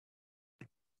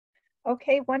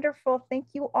Okay, wonderful. Thank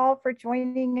you all for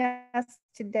joining us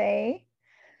today.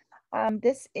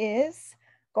 This is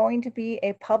going to be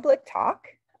a public talk.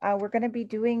 We're going to be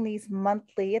doing these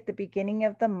monthly at the beginning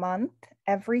of the month,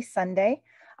 every Sunday.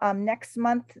 Next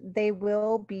month, they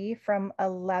will be from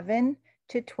 11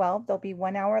 to 12. They'll be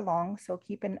 1 hour long, so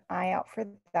keep an eye out for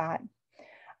that.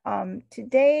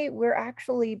 Today, we're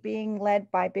actually being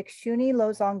led by Bhikshuni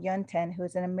Losang Yönten, who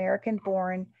is an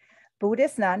American-born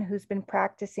Buddhist nun who's been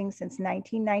practicing since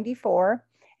 1994,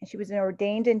 and she was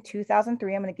ordained in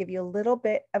 2003. I'm going to give you a little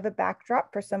bit of a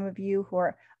backdrop for some of you who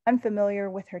are unfamiliar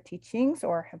with her teachings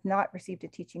or have not received a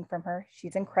teaching from her.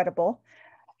 She's incredible.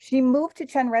 She moved to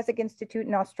Chen Rezig Institute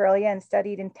in Australia and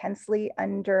studied intensely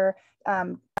under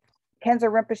Khenzo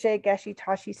Rinpoche Geshe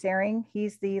Tashi Sering.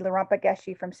 He's the Larampa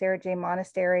Geshe from Serajay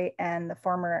Monastery and the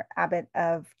former abbot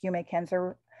of Gyume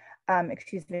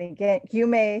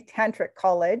Gyume Tantric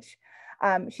College.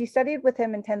 She studied with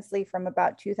him intensely from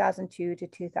about 2002 to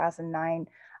 2009.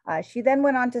 She then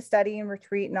went on to study and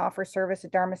retreat and offer service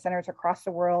at Dharma centers across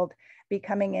the world,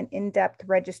 becoming an in-depth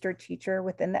registered teacher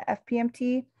within the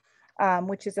FPMT,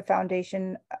 which is a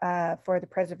foundation for the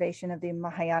preservation of the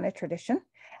Mahayana tradition.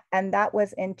 And that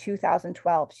was in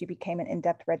 2012. She became an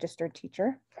in-depth registered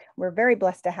teacher. We're very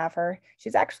blessed to have her.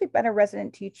 She's actually been a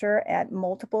resident teacher at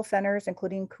multiple centers,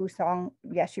 including Kusong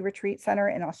Geshe Retreat Center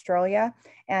in Australia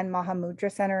and Mahamudra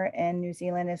Center in New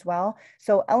Zealand as well.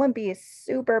 So LMB is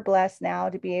super blessed now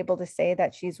to be able to say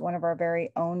that she's one of our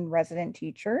very own resident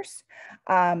teachers.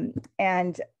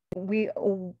 And we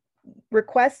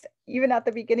request, even at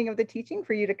the beginning of the teaching,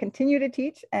 for you to continue to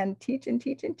teach and teach and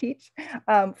teach and teach.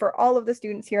 For all of the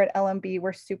students here at LMB,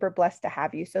 we're super blessed to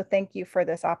have you. So thank you for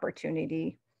this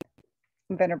opportunity,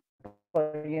 Venerable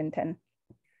Yönten.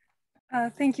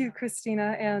 Thank you,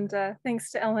 Christina, and thanks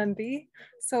to LMB.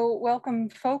 So welcome,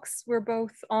 folks. We're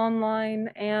both online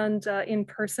and in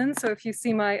person. So if you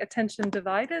see my attention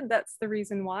divided, that's the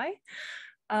reason why.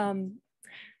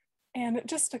 And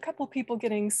just a couple people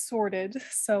getting sorted.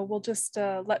 So we'll just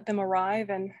let them arrive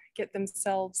and get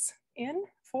themselves in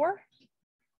for.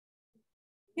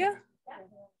 Yeah,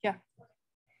 yeah,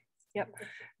 yep.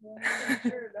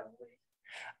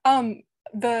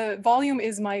 The volume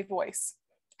is my voice.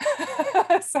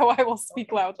 So I will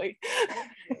speak loudly.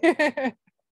 If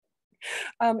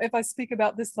I speak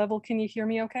about this level, can you hear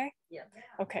me okay? Yeah.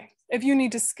 Okay. If you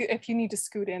need to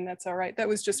scoot in, that's all right. That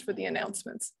was just for the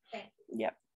announcements.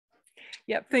 Yep.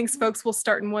 Yep. Thanks, folks. We'll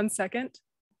start in 1 second.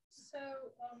 So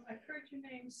I've heard your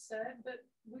name said, but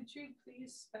would you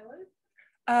please spell it?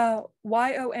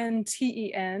 Yonten,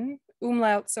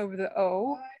 umlauts over the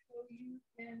O.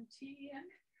 Yonten?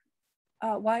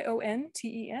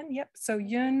 Yonten, yep. So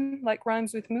Yun like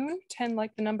rhymes with moon, 10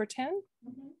 like the number 10.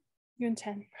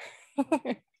 Yönten.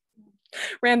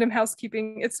 Random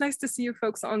housekeeping. It's nice to see you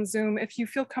folks on Zoom. If you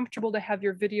feel comfortable to have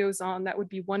your videos on, that would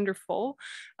be wonderful.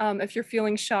 If you're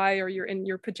feeling shy or you're in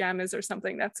your pajamas or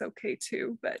something, that's okay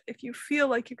too. But if you feel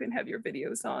like you can have your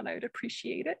videos on, I would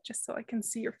appreciate it, just so I can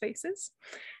see your faces.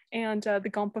 And the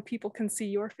Gompa people can see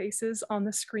your faces on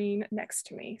the screen next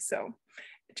to me. So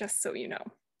just so you know.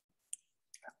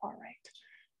 All right,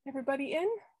 everybody in?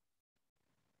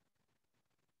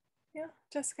 Yeah,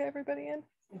 Jessica, everybody in?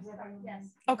 Yes.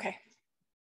 Okay.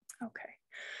 Okay.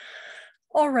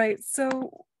 All right,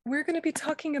 so we're going to be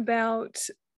talking about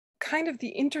kind of the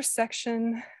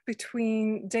intersection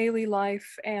between daily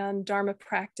life and Dharma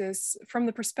practice from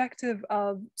the perspective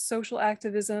of social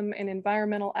activism and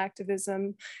environmental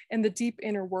activism and the deep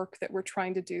inner work that we're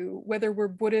trying to do, whether we're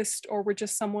Buddhist or we're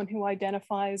just someone who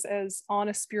identifies as on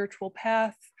a spiritual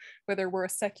path, whether we're a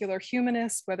secular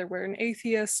humanist, whether we're an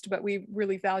atheist, but we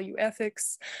really value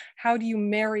ethics. How do you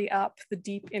marry up the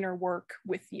deep inner work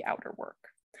with the outer work?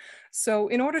 So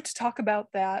in order to talk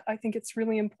about that, I think it's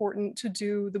really important to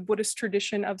do the Buddhist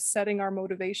tradition of setting our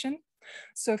motivation.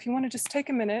 So if you want to just take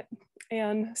a minute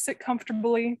and sit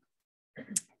comfortably,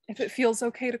 if it feels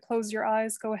okay to close your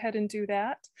eyes, go ahead and do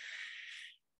that.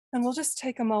 And we'll just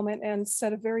take a moment and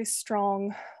set a very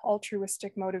strong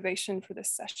altruistic motivation for this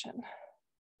session.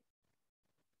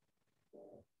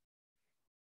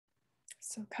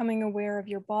 So coming aware of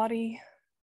your body,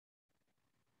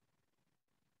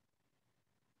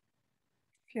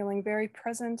 feeling very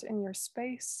present in your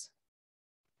space.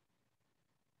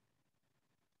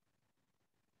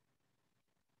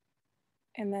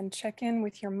 And then check in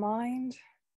with your mind.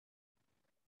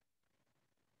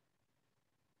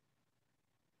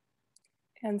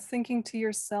 And thinking to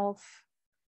yourself,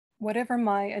 whatever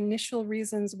my initial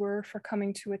reasons were for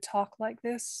coming to a talk like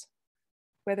this,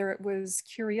 whether it was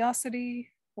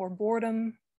curiosity or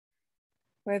boredom,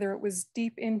 whether it was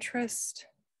deep interest,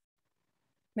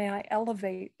 May I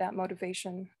elevate that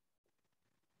motivation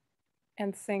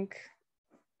and think,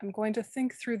 I'm going to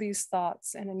think through these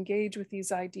thoughts and engage with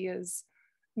these ideas,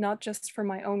 not just for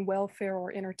my own welfare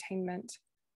or entertainment,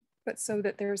 but so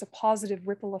that there's a positive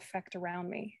ripple effect around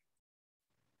me.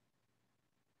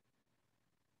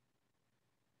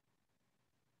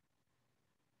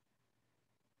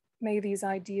 May these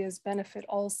ideas benefit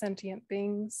all sentient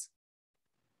beings.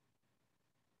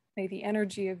 May the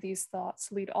energy of these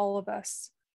thoughts lead all of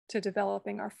us to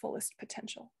developing our fullest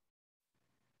potential.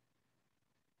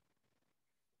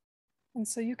 And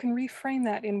so you can reframe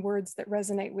that in words that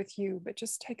resonate with you, but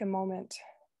just take a moment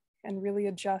and really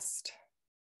adjust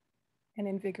and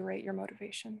invigorate your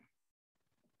motivation.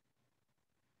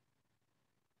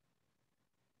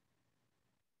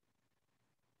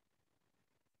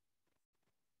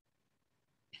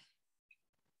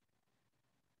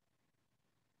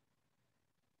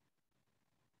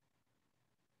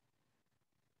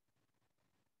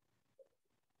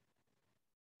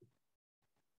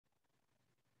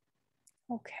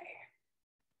 Okay.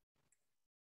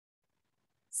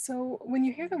 So when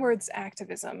you hear the words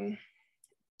activism,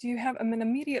 do you have an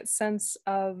immediate sense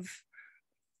of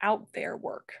out there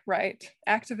work, right?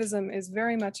 Activism is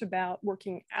very much about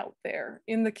working out there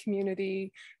in the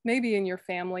community, maybe in your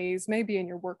families, maybe in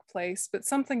your workplace, but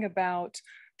something about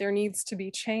there needs to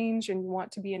be change and you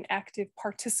want to be an active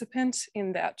participant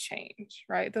in that change,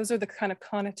 right? Those are the kind of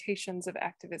connotations of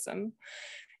activism.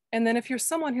 And then if you're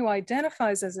someone who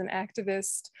identifies as an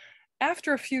activist,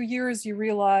 after a few years, you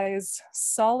realize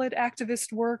solid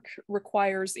activist work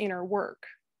requires inner work,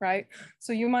 right?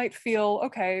 So you might feel,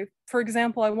 okay, for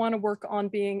example, I want to work on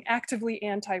being actively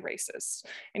anti-racist,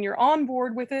 and you're on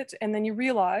board with it, and then you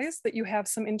realize that you have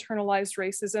some internalized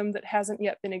racism that hasn't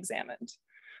yet been examined.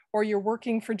 Or you're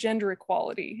working for gender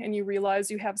equality and you realize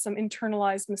you have some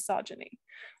internalized misogyny.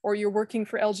 Or you're working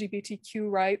for LGBTQ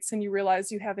rights and you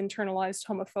realize you have internalized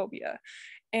homophobia.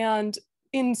 And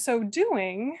in so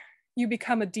doing, you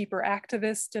become a deeper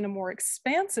activist and a more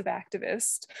expansive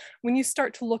activist when you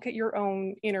start to look at your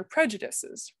own inner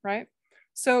prejudices, right?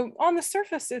 So on the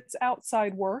surface, it's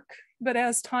outside work, but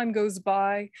as time goes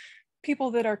by,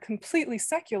 people that are completely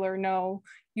secular know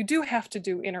you do have to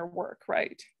do inner work,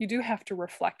 right? You do have to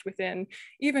reflect within,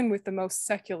 even with the most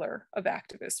secular of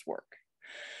activist work.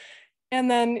 And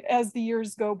then as the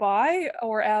years go by,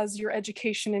 or as your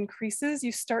education increases,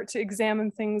 you start to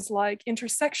examine things like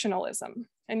intersectionalism.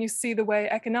 And you see the way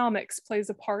economics plays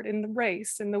a part in the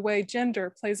race, and the way gender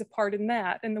plays a part in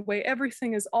that, and the way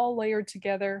everything is all layered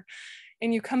together.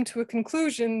 And you come to a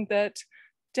conclusion that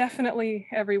definitely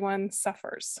everyone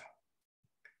suffers,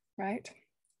 right?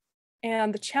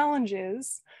 And the challenge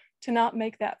is to not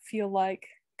make that feel like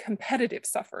competitive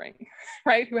suffering,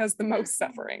 right? Who has the most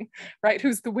suffering, right?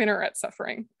 Who's the winner at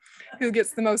suffering? Who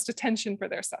gets the most attention for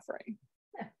their suffering?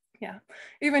 Yeah,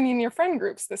 even in your friend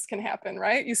groups, this can happen,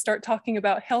 right? You start talking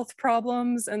about health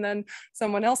problems and then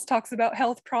someone else talks about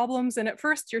health problems. And at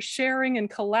first you're sharing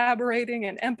and collaborating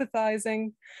and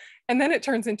empathizing. And then it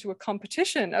turns into a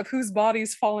competition of whose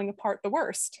body's falling apart the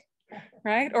worst,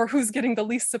 right? Or who's getting the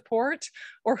least support,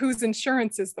 or whose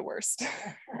insurance is the worst,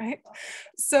 right?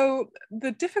 So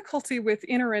the difficulty with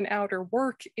inner and outer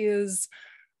work is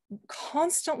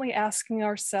constantly asking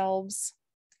ourselves,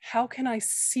 how can I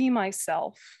see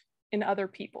myself in other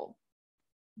people?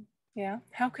 Yeah,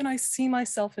 how can I see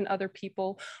myself in other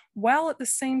people while at the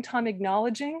same time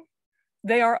acknowledging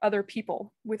they are other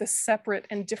people with a separate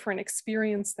and different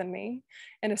experience than me,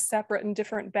 and a separate and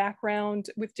different background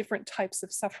with different types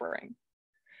of suffering.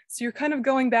 So you're kind of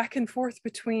going back and forth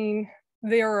between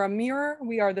they are a mirror,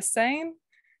 we are the same,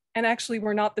 and actually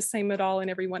we're not the same at all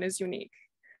and everyone is unique.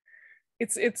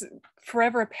 It's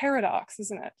forever a paradox,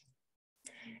 isn't it?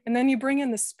 And then you bring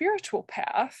in the spiritual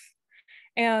path,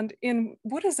 and in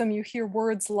Buddhism you hear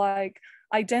words like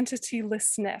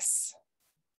identitylessness,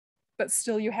 but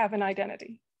still you have an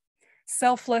identity.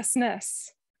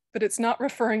 Selflessness, but it's not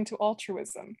referring to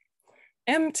altruism.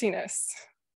 Emptiness,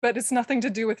 but it's nothing to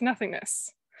do with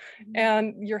nothingness.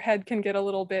 And your head can get a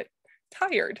little bit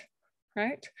tired,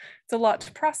 right? It's a lot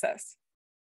to process.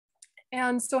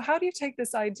 And so how do you take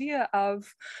this idea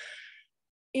of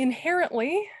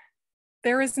inherently,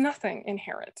 there is nothing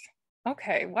inherent?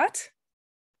 Okay, what?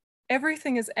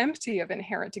 Everything is empty of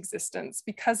inherent existence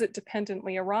because it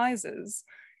dependently arises,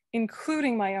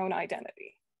 including my own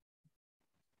identity,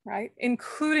 right?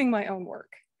 Including my own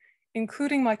work,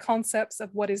 including my concepts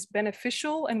of what is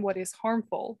beneficial and what is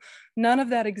harmful. None of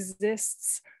that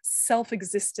exists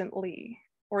self-existently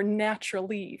or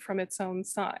naturally from its own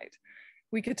side.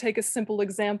 We could take a simple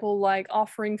example like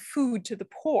offering food to the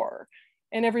poor.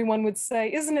 And everyone would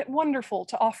say, isn't it wonderful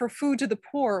to offer food to the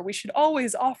poor? We should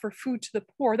always offer food to the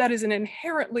poor. That is an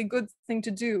inherently good thing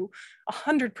to do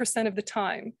 100% of the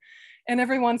time. And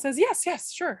everyone says, yes,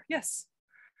 yes, sure, yes.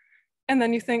 And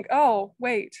then you think, oh,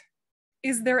 wait,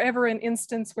 is there ever an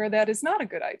instance where that is not a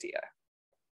good idea?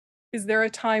 Is there a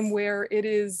time where it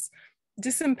is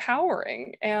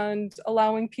disempowering and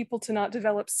allowing people to not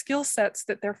develop skill sets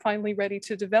that they're finally ready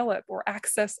to develop, or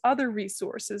access other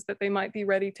resources that they might be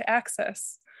ready to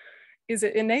access? Is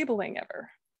it enabling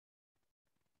ever?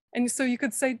 And so you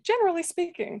could say, generally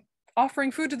speaking,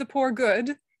 offering food to the poor,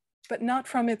 good, but not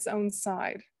from its own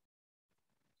side.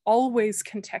 Always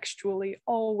contextually,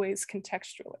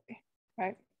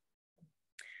 right?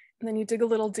 And then you dig a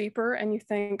little deeper and you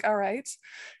think, all right,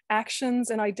 actions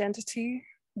and identity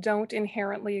don't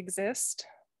inherently exist.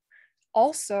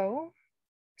 Also,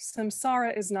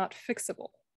 samsara is not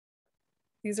fixable.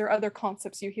 These are other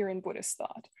concepts you hear in Buddhist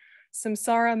thought.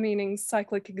 Samsara meaning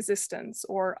cyclic existence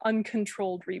or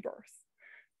uncontrolled rebirth,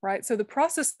 right? So the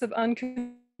process of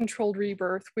uncontrolled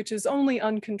rebirth, which is only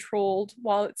uncontrolled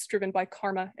while it's driven by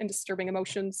karma and disturbing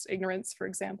emotions, ignorance, for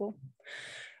example.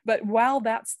 But while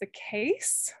that's the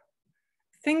case,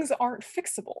 things aren't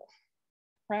fixable,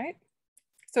 right?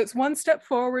 So it's one step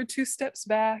forward, two steps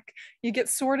back. You get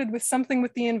sorted with something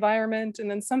with the environment,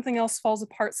 and then something else falls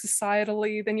apart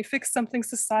societally. Then you fix something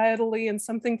societally and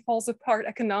something falls apart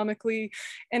economically.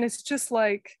 And it's just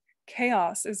like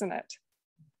chaos, isn't it?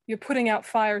 You're putting out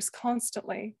fires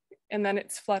constantly and then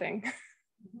it's flooding,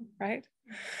 right?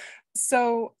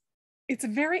 So it's a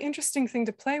very interesting thing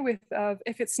to play with of,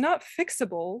 if it's not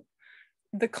fixable,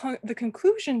 the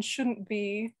conclusion shouldn't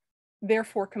be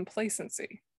therefore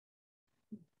complacency.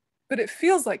 But it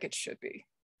feels like it should be,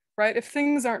 right? If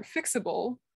things aren't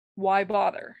fixable, why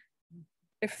bother?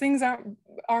 If things aren't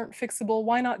fixable,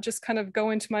 why not just kind of go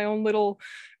into my own little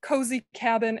cozy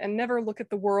cabin and never look at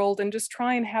the world and just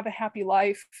try and have a happy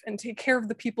life and take care of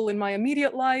the people in my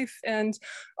immediate life? And,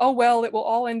 oh, well, it will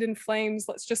all end in flames.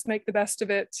 Let's just make the best of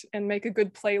it and make a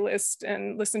good playlist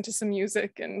and listen to some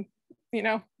music and, you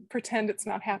know, pretend it's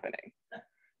not happening,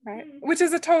 right? Which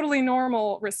is a totally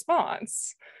normal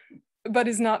response, but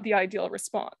is not the ideal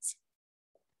response.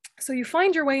 So you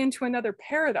find your way into another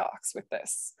paradox with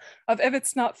this, of if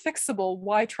it's not fixable,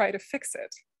 why try to fix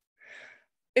it?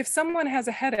 If someone has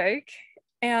a headache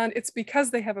and it's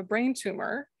because they have a brain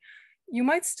tumor, you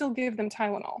might still give them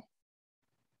Tylenol.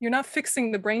 You're not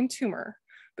fixing the brain tumor,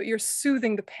 but you're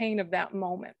soothing the pain of that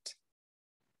moment.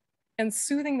 And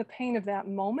soothing the pain of that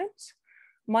moment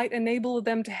might enable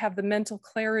them to have the mental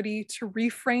clarity to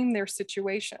reframe their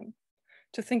situation,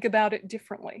 to think about it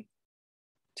differently,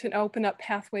 to open up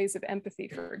pathways of empathy,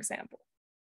 for example,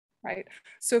 right?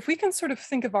 So if we can sort of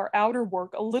think of our outer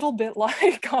work a little bit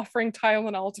like offering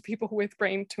Tylenol to people with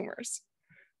brain tumors,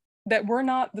 that we're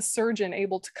not the surgeon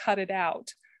able to cut it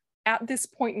out at this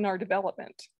point in our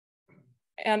development.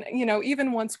 And, you know,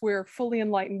 even once we're fully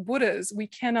enlightened Buddhas, we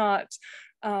cannot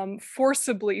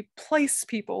forcibly place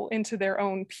people into their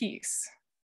own peace.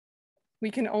 We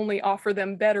can only offer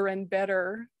them better and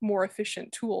better, more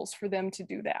efficient tools for them to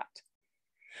do that.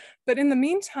 But in the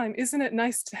meantime, isn't it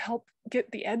nice to help get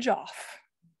the edge off?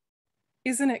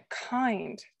 Isn't it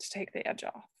kind to take the edge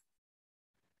off?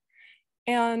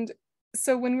 And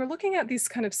so when we're looking at these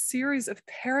kind of series of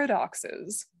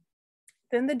paradoxes,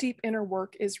 then the deep inner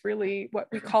work is really what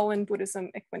we call in Buddhism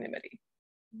equanimity.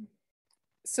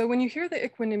 So when you hear the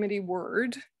equanimity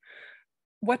word,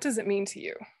 what does it mean to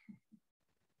you?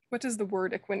 What does the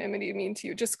word equanimity mean to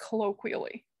you, just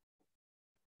colloquially?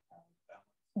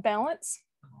 Balance?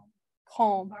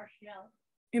 Calm.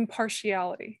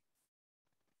 Impartiality.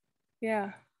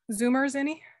 Yeah. Zoomers,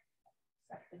 any?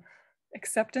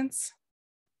 Acceptance.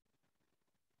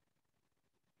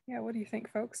 Yeah, what do you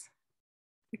think, folks?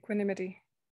 Equanimity.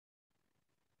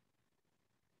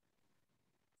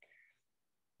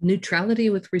 Neutrality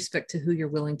with respect to who you're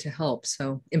willing to help.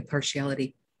 So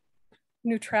impartiality.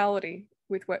 Neutrality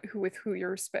with who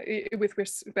you're with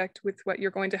respect with what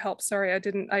you're going to help. Sorry,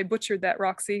 I butchered that,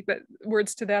 Roxy, but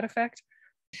words to that effect.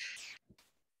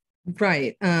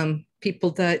 Right.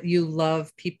 People that you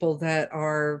love, people that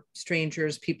are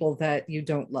strangers, people that you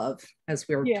don't love, as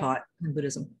we were taught in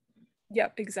Buddhism.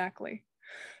 Yep, exactly.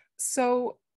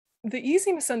 So the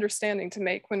easy misunderstanding to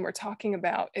make when we're talking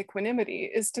about equanimity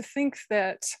is to think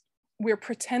that we're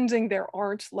pretending there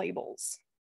aren't labels.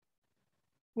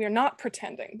 We are not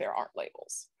pretending there aren't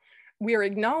labels. We are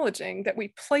acknowledging that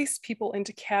we place people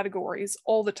into categories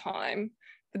all the time,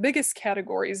 the biggest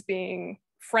categories being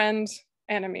friend,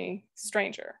 enemy,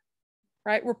 stranger,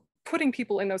 right? We're putting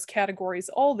people in those categories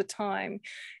all the time,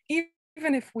 even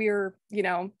even if we're, you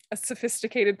know, a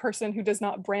sophisticated person who does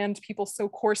not brand people so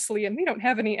coarsely, and we don't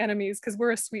have any enemies because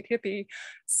we're a sweet hippie,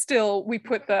 still we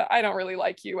put the "I don't really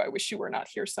like you, I wish you were not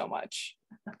here so much"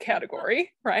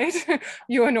 category, right?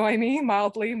 You annoy me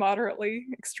mildly, moderately,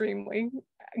 extremely,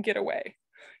 get away.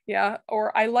 Yeah.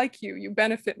 Or "I like you, you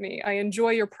benefit me, I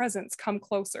enjoy your presence, come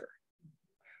closer."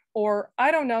 Or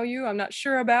 "I don't know you, I'm not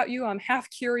sure about you, I'm half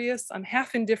curious, I'm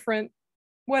half indifferent,"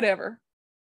 whatever.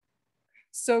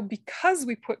 So because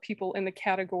we put people in the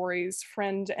categories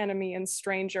friend, enemy, and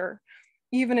stranger,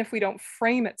 even if we don't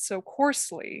frame it so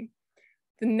coarsely,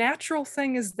 the natural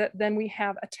thing is that then we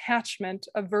have attachment,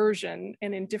 aversion,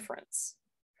 and indifference.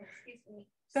 Excuse me.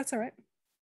 That's all right.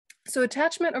 So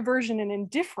attachment, aversion, and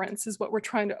indifference is what we're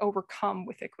trying to overcome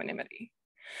with equanimity,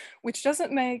 which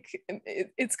doesn't make,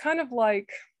 it's kind of like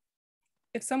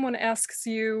if someone asks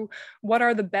you, what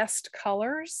are the best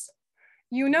colors?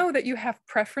 You know that you have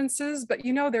preferences, but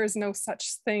you know there's no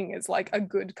such thing as like a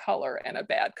good color and a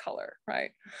bad color,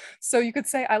 right? So you could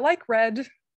say, I like red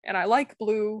and I like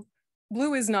blue.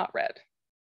 Blue is not red.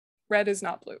 Red is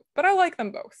not blue, but I like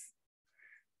them both.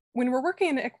 When we're working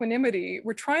in equanimity,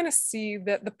 we're trying to see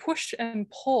that the push and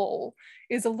pull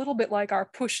is a little bit like our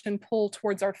push and pull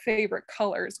towards our favorite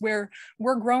colors, where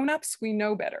we're grown-ups, we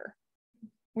know better.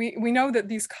 We know that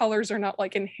these colors are not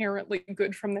like inherently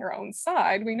good from their own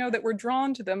side. We know that we're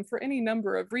drawn to them for any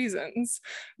number of reasons,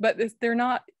 but they're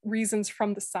not reasons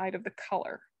from the side of the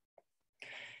color.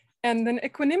 And then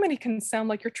equanimity can sound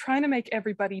like you're trying to make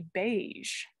everybody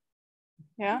beige.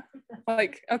 Yeah,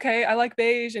 like, okay, I like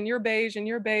beige and you're beige and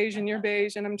you're beige and you're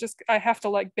beige, and I have to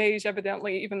like beige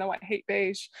evidently, even though I hate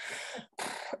beige,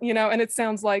 you know, and it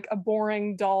sounds like a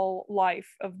boring, dull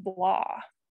life of blah.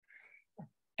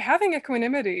 Having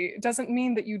equanimity doesn't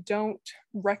mean that you don't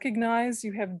recognize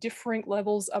you have different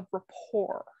levels of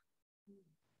rapport,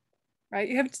 right?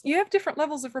 You have different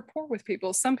levels of rapport with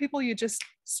people. Some people you just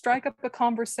strike up a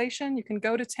conversation, you can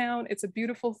go to town, it's a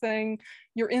beautiful thing,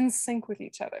 you're in sync with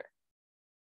each other.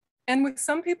 And with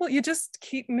some people, you just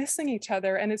keep missing each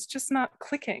other and it's just not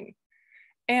clicking.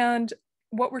 And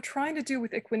what we're trying to do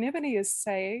with equanimity is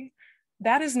say,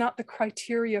 that is not the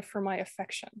criteria for my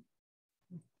affection.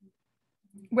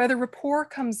 Whether rapport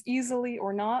comes easily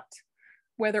or not,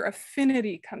 whether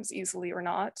affinity comes easily or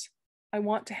not, I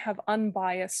want to have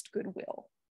unbiased goodwill.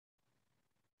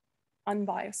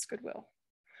 Unbiased goodwill.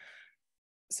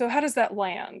 So how does that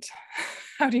land?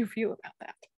 How do you feel about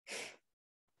that?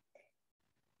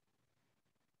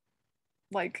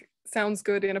 Like, sounds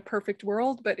good in a perfect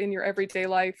world, but in your everyday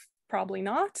life, probably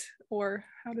not? Or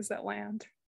how does that land?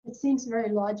 It seems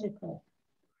very logical.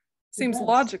 Seems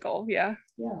logical, yeah.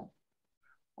 Yeah.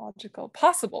 Logical.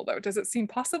 Possible, though. Does it seem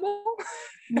possible?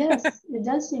 Yes, it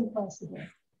does seem possible.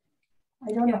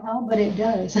 I don't know how, but it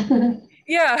does.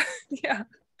 Yeah, yeah.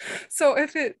 So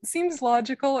if it seems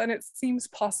logical and it seems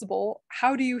possible,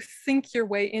 how do you think your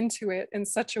way into it in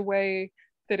such a way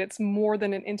that it's more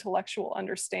than an intellectual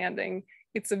understanding?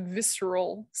 It's a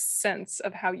visceral sense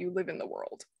of how you live in the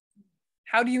world.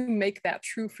 How do you make that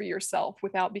true for yourself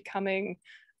without becoming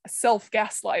a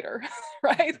self-gaslighter,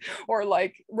 right? Or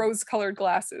like rose-colored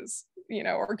glasses, you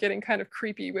know, or getting kind of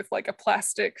creepy with like a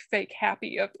plastic fake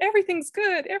happy of everything's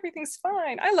good, everything's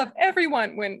fine, I love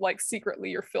everyone, when like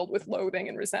secretly you're filled with loathing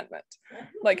and resentment.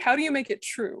 Like, how do you make it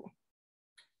true?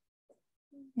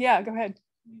 Yeah, go ahead.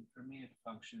 I mean, for me, it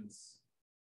functions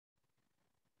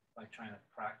like trying to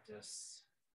practice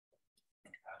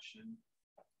compassion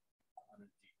on a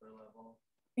deeper level.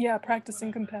 Yeah,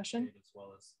 practicing compassion. As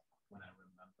well as when I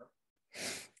remember.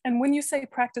 And when you say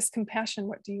practice compassion,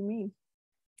 what do you mean?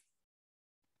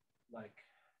 Like,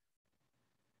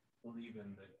 believe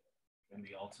in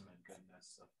the ultimate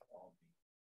goodness of all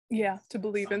beings. Yeah, to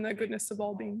believe in the goodness of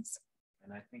all beings.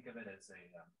 And I think of it as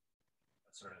a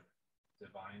sort of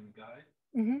divine guide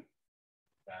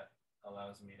that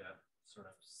allows me to sort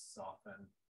of soften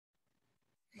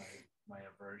my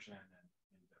aversion and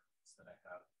indifference that I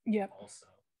have. Yep. Also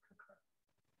concurrent.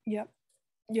 Yep.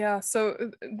 Yeah,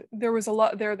 so there was a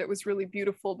lot there that was really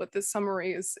beautiful, but the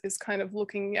summary is kind of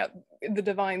looking at the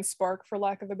divine spark, for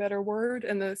lack of a better word,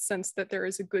 and the sense that there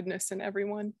is a goodness in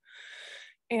everyone.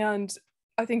 And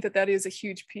I think that is a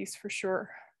huge piece for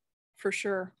sure, for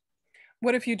sure.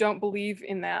 What if you don't believe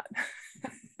in that?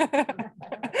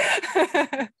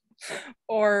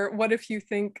 Or what if you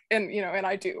think, and you know, and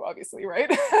I do obviously, right?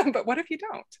 But what if you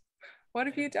don't? What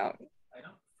if you don't? I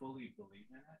don't fully believe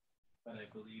in it, but I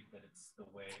believe that it's the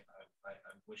way I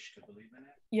wish to believe in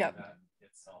it. Yeah. That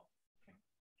itself can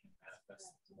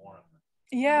manifest more of it.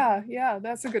 Yeah,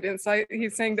 that's a good insight.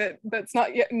 He's saying that that's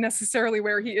not yet necessarily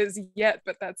where he is yet,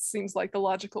 but that seems like the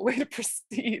logical way to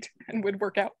proceed and would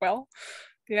work out well.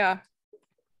 Yeah.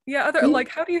 Like,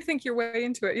 how do you think your way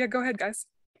into it? Yeah, go ahead, guys.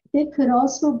 It could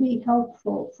also be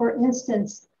helpful. For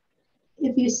instance,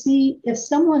 if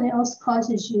someone else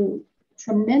causes you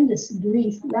tremendous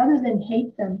grief, rather than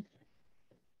hate them,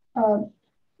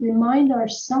 remind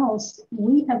ourselves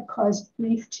we have caused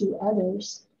grief to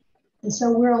others. And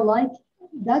so we're alike.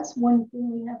 That's one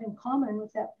thing we have in common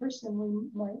with that person we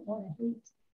might want to hate.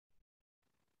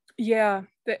 Yeah,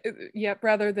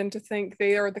 rather than to think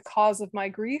they are the cause of my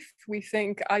grief, we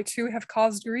think I too have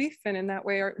caused grief, and in that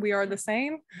way we are the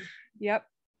same. Yep.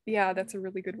 Yeah, that's a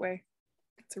really good way.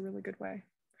 It's a really good way.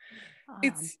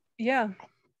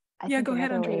 Go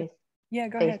ahead, Andrea. Yeah,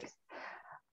 go ahead.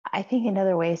 I think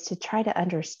another way is to try to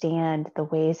understand the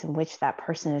ways in which that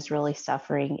person is really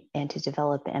suffering and to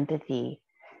develop empathy.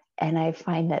 And I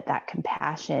find that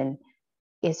compassion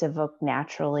is evoked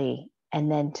naturally, and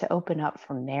then to open up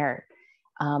from there.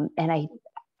 And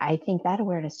I think that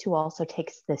awareness too also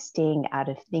takes the sting out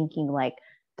of thinking like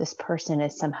this person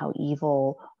is somehow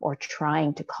evil or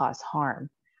trying to cause harm.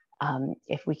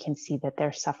 If we can see that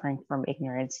they're suffering from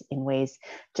ignorance in ways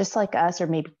just like us, or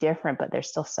maybe different, but they're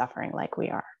still suffering like we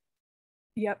are.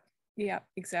 Yep. Yeah,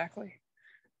 exactly.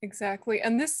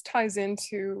 And this ties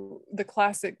into the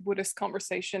classic Buddhist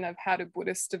conversation of how do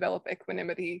Buddhists develop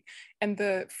equanimity. And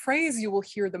the phrase you will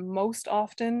hear the most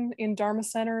often in Dharma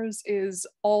centers is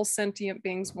all sentient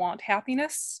beings want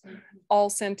happiness. All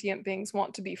sentient beings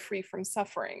want to be free from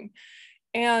suffering.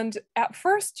 And at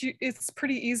first, it's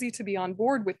pretty easy to be on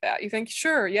board with that. You think,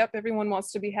 sure, yep, everyone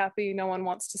wants to be happy, no one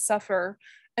wants to suffer.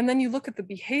 And then you look at the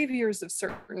behaviors of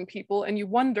certain people and you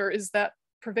wonder, is that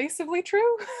pervasively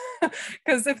true?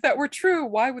 Because if that were true,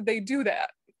 why would they do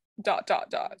that? ...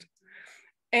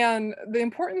 And the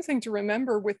important thing to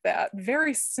remember with that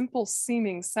very simple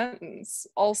seeming sentence,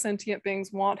 all sentient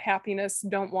beings want happiness,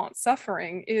 don't want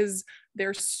suffering, is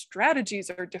their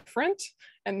strategies are different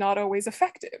and not always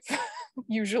effective.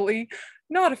 Usually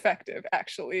not effective,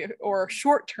 actually, or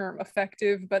short-term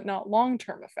effective, but not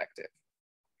long-term effective.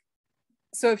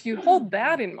 So if you hold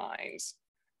that in mind,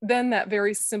 then that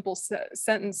very simple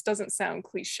sentence doesn't sound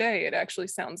cliche. It actually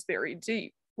sounds very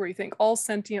deep, where you think all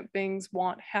sentient beings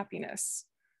want happiness.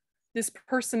 This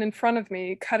person in front of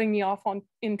me cutting me off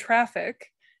in traffic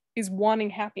is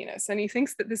wanting happiness. And he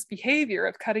thinks that this behavior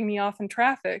of cutting me off in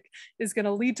traffic is going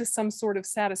to lead to some sort of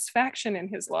satisfaction in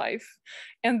his life.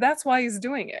 And that's why he's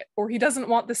doing it. Or he doesn't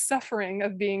want the suffering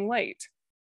of being late.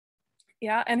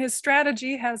 Yeah, and his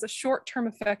strategy has a short-term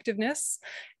effectiveness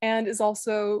and is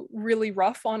also really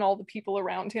rough on all the people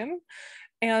around him.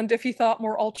 And if he thought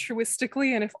more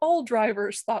altruistically, and if all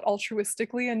drivers thought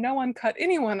altruistically and no one cut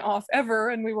anyone off ever,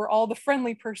 and we were all the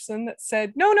friendly person that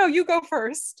said, no, you go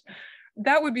first,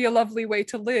 that would be a lovely way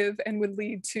to live and would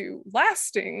lead to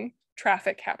lasting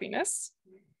traffic happiness.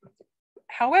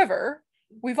 However,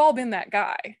 we've all been that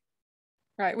guy.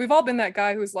 Right, we've all been that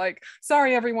guy who's like,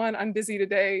 sorry, everyone, I'm busy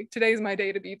today. Today's my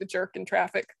day to be the jerk in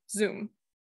traffic. Zoom.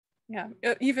 Yeah,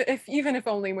 even if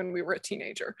only when we were a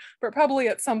teenager, but probably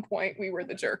at some point we were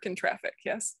the jerk in traffic.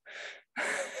 Yes,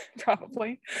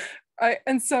 probably.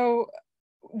 And so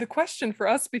the question for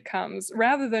us becomes,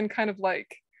 rather than kind of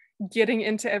like getting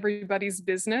into everybody's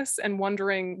business and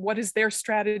wondering what is their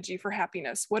strategy for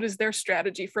happiness? What is their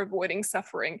strategy for avoiding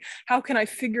suffering? How can I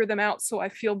figure them out so I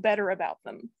feel better about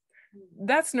them?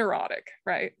 That's neurotic,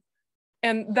 right?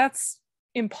 And that's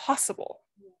impossible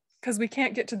because we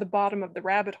can't get to the bottom of the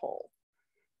rabbit hole.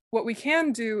 What we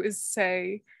can do is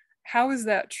say, how is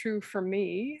that true for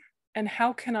me? And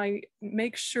how can I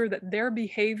make sure that their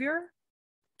behavior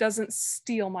doesn't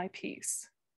steal my peace?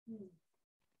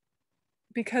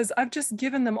 Because I've just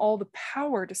given them all the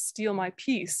power to steal my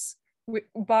peace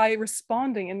by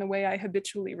responding in the way I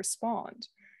habitually respond.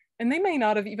 And they may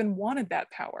not have even wanted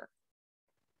that power.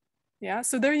 Yeah,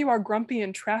 so there you are grumpy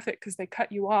in traffic because they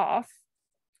cut you off,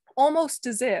 almost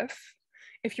as if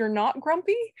you're not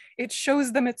grumpy, it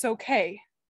shows them it's okay.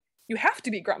 You have to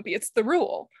be grumpy, it's the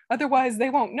rule. Otherwise they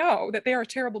won't know that they are a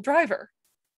terrible driver.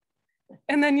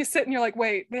 And then you sit and you're like,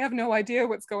 wait, they have no idea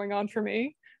what's going on for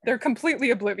me. They're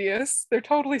completely oblivious. They're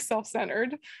totally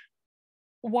self-centered.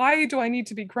 Why do I need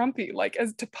to be grumpy? Like,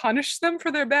 as to punish them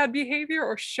for their bad behavior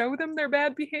or show them their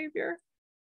bad behavior?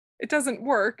 It doesn't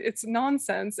work, it's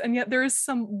nonsense. And yet there is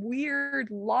some weird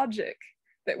logic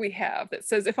that we have that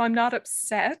says if I'm not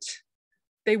upset,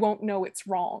 they won't know it's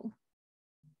wrong.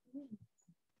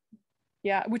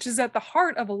 Yeah, which is at the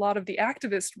heart of a lot of the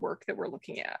activist work that we're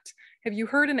looking at. Have you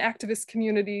heard in activist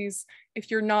communities,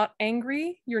 if you're not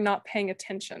angry, you're not paying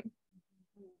attention?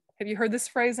 Have you heard this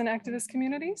phrase in activist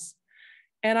communities?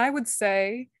 And I would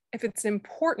say, if it's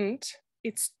important,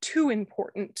 it's too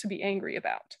important to be angry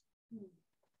about.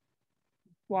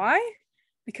 Why?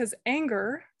 Because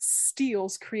anger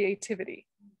steals creativity.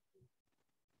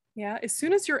 Yeah, as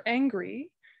soon as you're angry,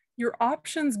 your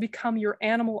options become your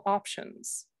animal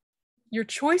options. Your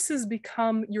choices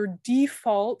become your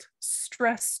default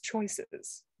stress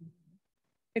choices.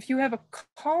 If you have a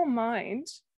calm mind,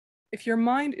 if your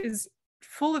mind is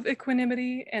full of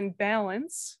equanimity and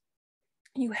balance,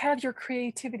 you have your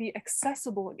creativity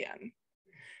accessible again.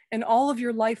 And all of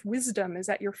your life wisdom is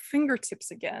at your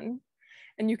fingertips again.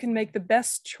 And you can make the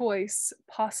best choice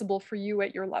possible for you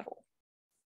at your level.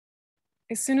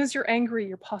 As soon as you're angry,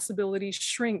 your possibilities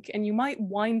shrink and you might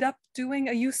wind up doing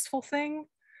a useful thing.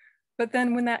 But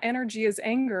then when that energy is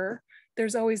anger,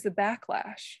 there's always the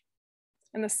backlash.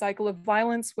 And the cycle of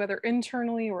violence, whether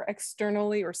internally or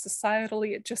externally or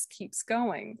societally, it just keeps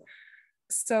going.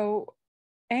 So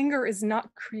anger is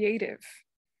not creative.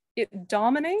 It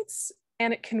dominates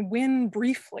and it can win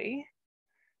briefly.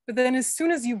 But then as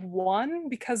soon as you've won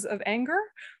because of anger,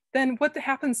 then what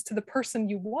happens to the person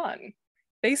you won?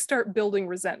 They start building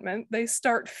resentment, they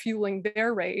start fueling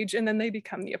their rage, and then they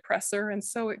become the oppressor. And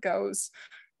so it goes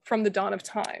from the dawn of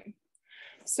time.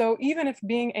 So even if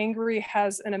being angry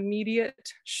has an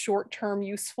immediate short-term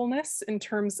usefulness in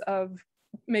terms of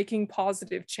making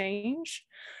positive change,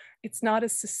 it's not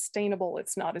as sustainable,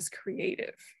 it's not as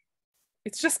creative.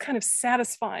 It's just kind of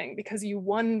satisfying because you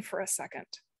won for a second.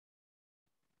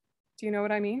 Do you know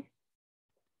what I mean?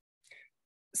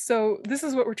 So this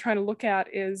is what we're trying to look at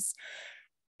is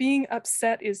being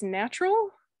upset is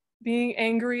natural, being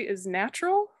angry is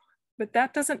natural, but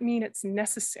that doesn't mean it's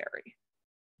necessary.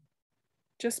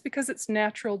 Just because it's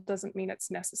natural doesn't mean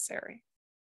it's necessary.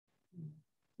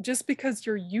 Just because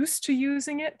you're used to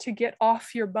using it to get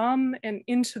off your bum and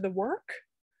into the work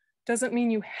doesn't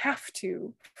mean you have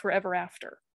to forever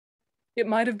after. It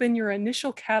might have been your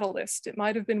initial catalyst. It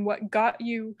might have been what got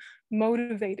you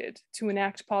motivated to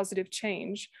enact positive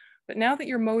change. But now that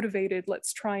you're motivated,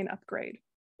 let's try and upgrade.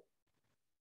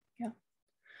 Yeah.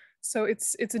 So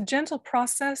it's a gentle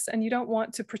process, and you don't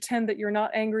want to pretend that you're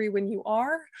not angry when you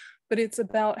are, but it's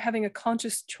about having a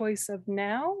conscious choice of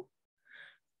now.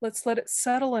 Let's let it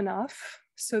settle enough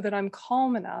so that I'm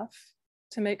calm enough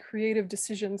to make creative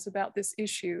decisions about this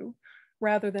issue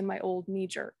rather than my old knee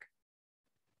jerk.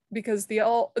 Because the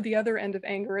other end of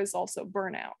anger is also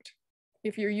burnout.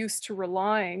 If you're used to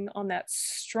relying on that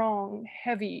strong,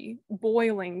 heavy,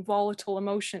 boiling, volatile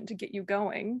emotion to get you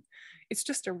going, it's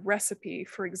just a recipe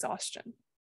for exhaustion.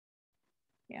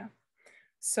 Yeah.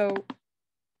 So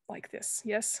like this,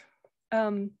 yes.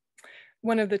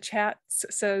 One of the chats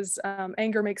says,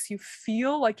 anger makes you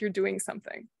feel like you're doing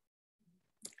something.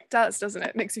 It does, doesn't it?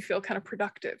 It makes you feel kind of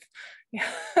productive. Yeah.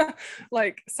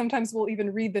 Like sometimes we'll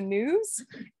even read the news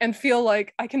and feel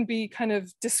like I can be kind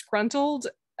of disgruntled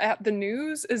at the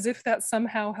news as if that's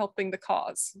somehow helping the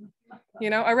cause. You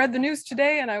know, I read the news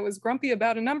today and I was grumpy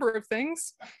about a number of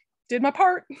things, did my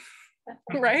part,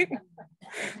 right?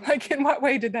 Like in what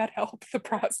way did that help the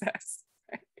process?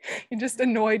 You just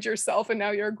annoyed yourself and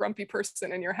now you're a grumpy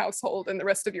person in your household and the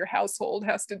rest of your household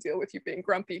has to deal with you being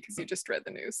grumpy because you just read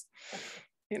the news.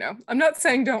 You know, I'm not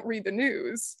saying don't read the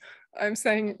news. I'm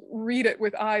saying read it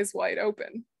with eyes wide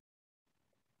open.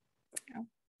 Yeah.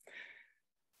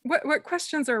 What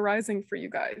questions are arising for you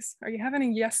guys? Are you having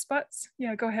any yes buts?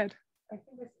 Yeah, go ahead. I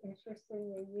think it's interesting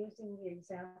you're using the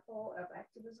example of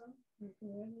activism in the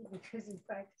community because in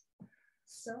fact,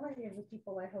 so many of the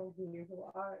people I hold dear who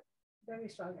are very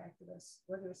strong activists,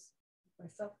 whether it's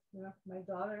myself, you know, my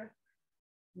daughter,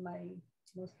 my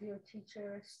most dear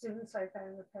teacher, students I've had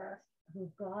in the past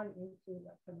who've gone into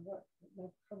that kind of work. My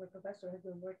former professor had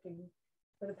been working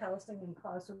for the Palestinian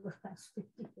cause for the last 50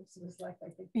 years of his life, I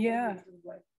think. Yeah.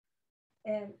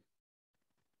 And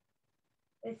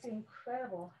it's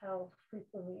incredible how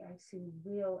frequently I see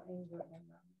real anger in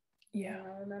them. Yeah. And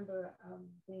I remember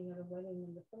being at a wedding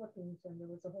in the Philippines, and there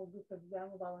was a whole group of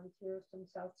young volunteers from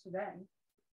South Sudan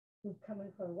who'd come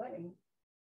in for a wedding.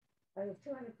 Out of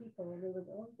 200 people, they were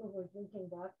the only people who were drinking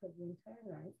vodka the entire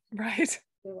night. Right.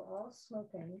 They were all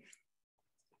smoking.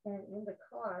 And in the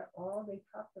car, all they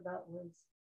talked about was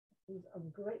these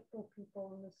ungrateful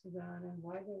people in the Sudan and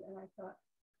why they, and I thought,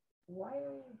 why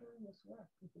are you doing this work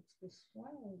if it's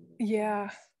destroying you?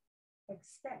 Yeah.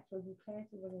 Extent where you can't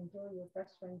even enjoy your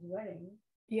best friend's wedding.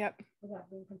 Yep. Without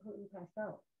being completely passed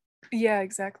out. Yeah,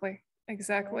 exactly.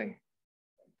 Exactly. Right?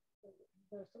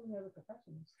 There are so many other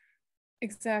professions.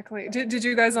 Exactly. Did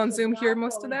you guys on Zoom hear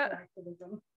most of that?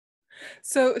 Activism.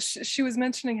 So she was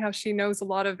mentioning how she knows a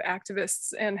lot of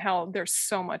activists and how there's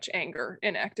so much anger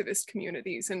in activist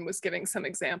communities, and was giving some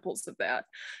examples of that.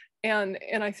 And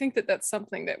I think that that's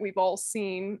something that we've all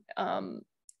seen.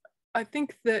 I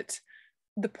think that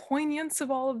the poignance of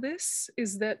all of this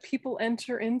is that people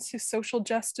enter into social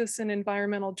justice and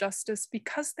environmental justice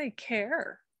because they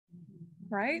care,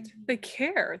 right? They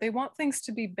care. They want things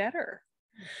to be better.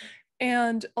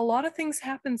 And a lot of things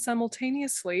happen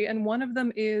simultaneously. And one of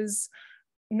them is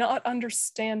not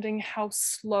understanding how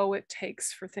slow it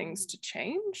takes for things to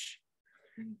change.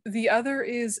 The other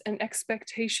is an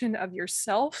expectation of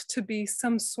yourself to be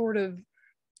some sort of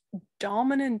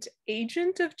dominant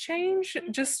agent of change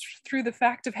just through the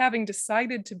fact of having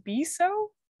decided to be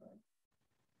so.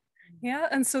 Yeah,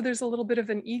 and so there's a little bit of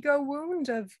an ego wound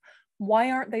of, why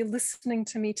aren't they listening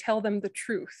to me tell them the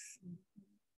truth?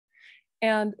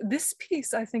 And this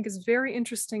piece, I think, is very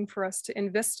interesting for us to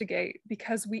investigate,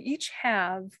 because we each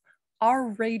have our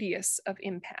radius of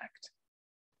impact.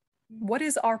 What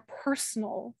is our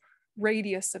personal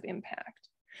radius of impact?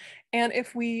 And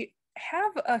if we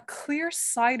have a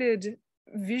clear-sighted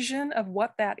vision of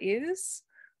what that is,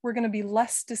 we're going to be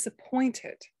less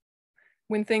disappointed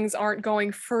when things aren't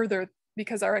going further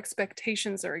because our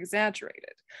expectations are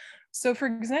exaggerated. So for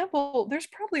example, there's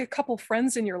probably a couple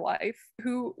friends in your life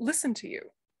who listen to you,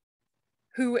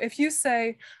 who, if you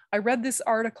say, I read this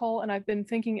article and I've been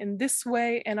thinking in this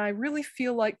way, and I really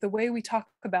feel like the way we talk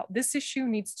about this issue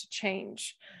needs to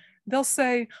change. They'll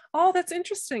say, oh, that's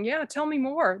interesting. Yeah, tell me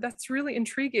more. That's really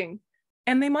intriguing.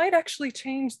 And they might actually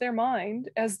change their mind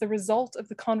as the result of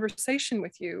the conversation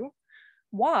with you.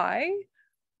 Why?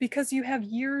 Because you have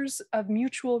years of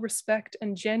mutual respect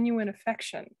and genuine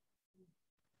affection.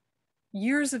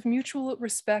 Years of mutual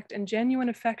respect and genuine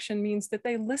affection means that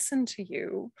they listen to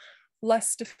you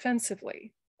less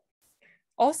defensively.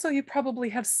 Also, you probably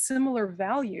have similar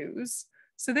values.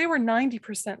 So they were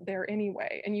 90% there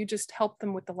anyway, and you just helped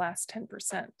them with the last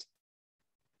 10%.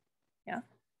 Yeah.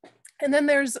 And then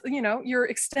there's, you know, your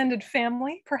extended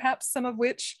family, perhaps some of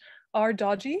which are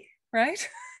dodgy, right?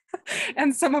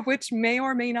 And some of which may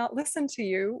or may not listen to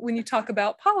you when you talk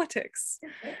about politics.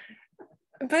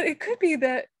 But it could be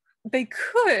that they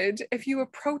could if you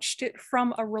approached it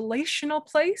from a relational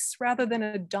place rather than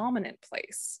a dominant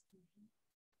place.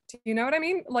 Do you know what I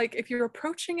mean? Like if you're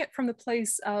approaching it from the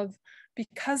place of,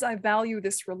 because I value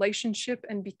this relationship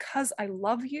and because I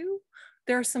love you,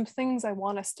 there are some things I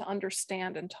want us to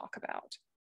understand and talk about.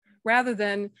 Rather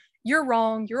than, you're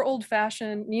wrong, you're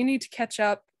old-fashioned, you need to catch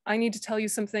up, I need to tell you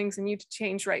some things and you need to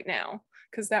change right now,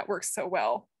 because that works so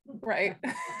well, right?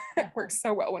 It works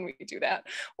so well when we do that.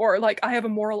 Or like, I have a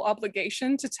moral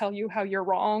obligation to tell you how you're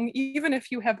wrong, even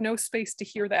if you have no space to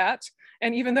hear that.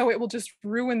 And even though it will just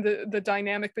ruin the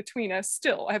dynamic between us,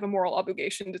 still, I have a moral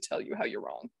obligation to tell you how you're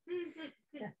wrong.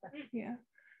 Yeah.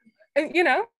 And you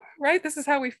know, right? This is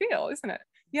how we feel, isn't it?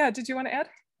 Yeah, did you want to add?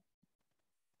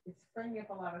 It's bringing up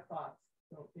a lot of thoughts.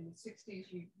 So in the 60s,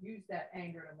 you used that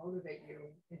anger to motivate you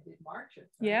and did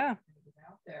marches. Right? Yeah. It was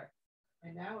out there.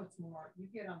 And now it's more, you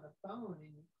get on the phone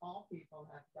and you call people and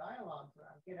have dialogues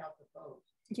around, get out the vote.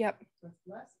 Yep. So it's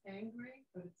less angry,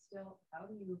 but it's still, how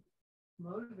do you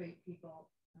motivate people?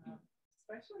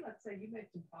 Especially, let's say you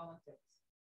mentioned politics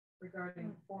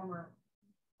regarding former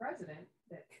president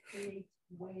that creates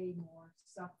way more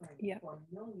suffering for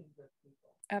millions of people.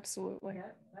 Absolutely.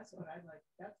 That's what I like.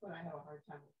 That's what I have a hard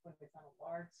time with when it's on a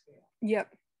large scale.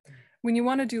 Yep. When you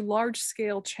want to do large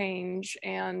scale change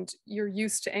and you're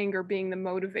used to anger being the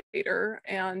motivator,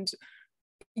 and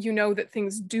you know that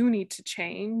things do need to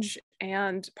change,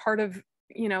 and part of,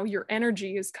 you know, your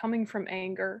energy is coming from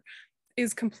anger,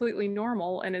 is completely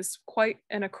normal and is quite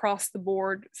an across the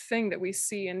board thing that we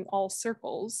see in all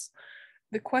circles.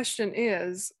 The question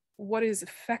is, what is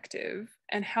effective,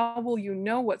 and how will you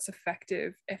know what's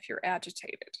effective if you're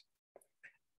agitated?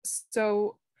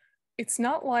 So it's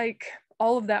not like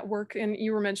all of that work, and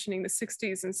you were mentioning the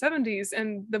 60s and 70s,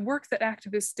 and the work that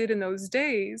activists did in those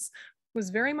days was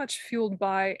very much fueled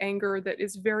by anger that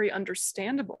is very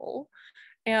understandable.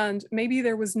 And maybe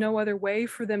there was no other way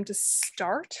for them to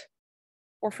start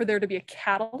or for there to be a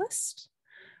catalyst.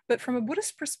 But from a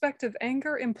Buddhist perspective,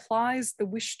 anger implies the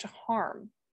wish to harm,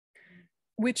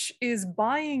 which is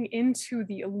buying into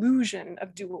the illusion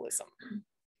of dualism,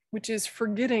 which is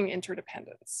forgetting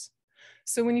interdependence.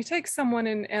 So when you take someone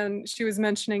and she was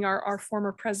mentioning our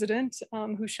former president,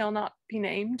 who shall not be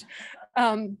named,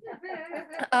 in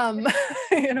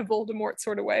a Voldemort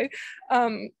sort of way,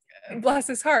 bless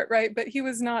his heart, right? But he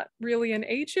was not really an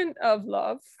agent of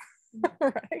love,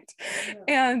 right?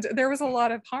 And there was a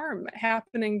lot of harm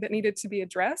happening that needed to be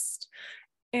addressed.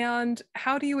 And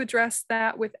how do you address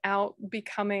that without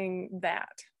becoming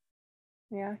that?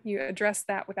 Yeah, you address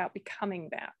that without becoming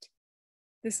that.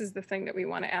 This is the thing that we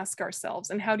want to ask ourselves.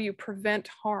 And how do you prevent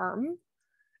harm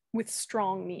with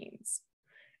strong means?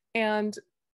 And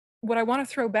what I want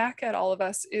to throw back at all of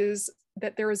us is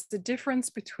that there is a difference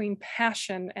between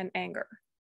passion and anger.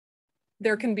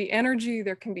 There can be energy,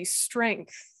 there can be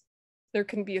strength, there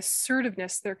can be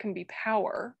assertiveness, there can be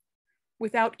power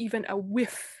without even a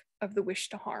whiff of the wish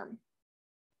to harm.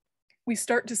 We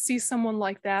start to see someone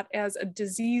like that as a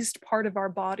diseased part of our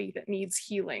body that needs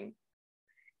healing.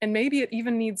 And maybe it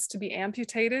even needs to be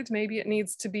amputated, maybe it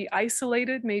needs to be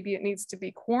isolated, maybe it needs to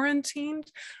be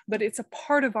quarantined, but it's a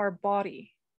part of our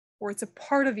body, or it's a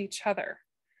part of each other.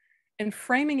 And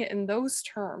framing it in those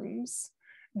terms,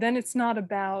 then it's not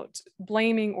about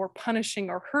blaming or punishing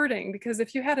or hurting, because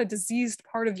if you had a diseased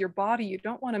part of your body, you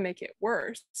don't want to make it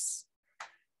worse.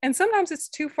 And sometimes it's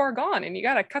too far gone and you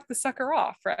got to cut the sucker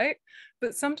off, right?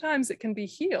 But sometimes it can be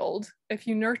healed if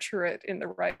you nurture it in the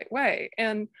right way.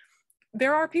 And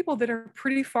there are people that are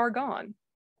pretty far gone.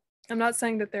 I'm not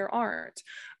saying that there aren't,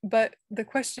 but the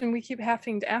question we keep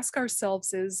having to ask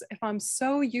ourselves is, if I'm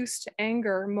so used to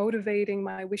anger motivating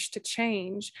my wish to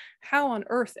change, how on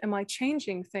earth am I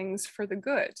changing things for the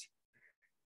good?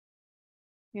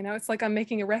 You know, it's like I'm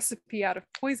making a recipe out of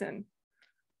poison.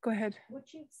 Go ahead.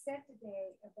 What you've said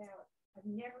today about, I've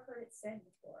never heard it said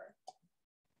before,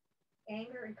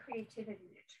 anger and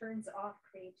creativity, it turns off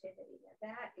creativity.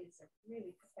 Now that is a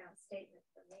really profound statement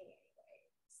for me anyway.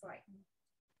 It's like,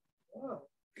 whoa,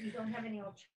 you don't have any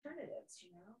alternatives, you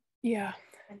know? Yeah.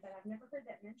 But I've never heard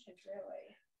that mentioned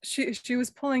really. She was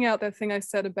pulling out that thing I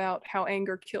said about how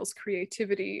anger kills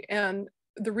creativity. And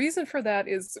the reason for that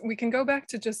is we can go back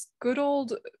to just good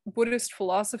old Buddhist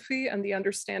philosophy and the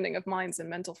understanding of minds and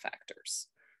mental factors.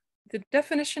 The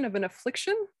definition of an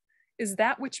affliction is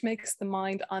that which makes the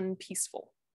mind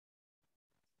unpeaceful,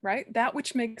 right? That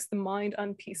which makes the mind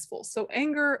unpeaceful. So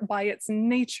anger by its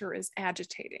nature is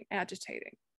agitating.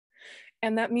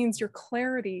 And that means your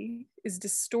clarity is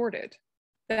distorted.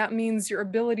 That means your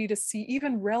ability to see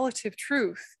even relative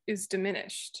truth is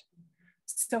diminished.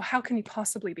 So how can you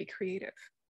possibly be creative?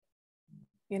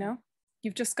 You know,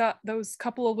 you've just got those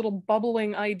couple of little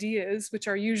bubbling ideas, which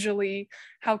are usually,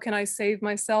 how can I save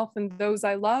myself and those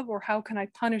I love, or how can I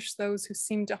punish those who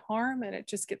seem to harm? And it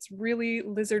just gets really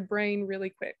lizard brain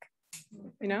really quick,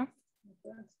 you know?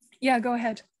 Yeah, go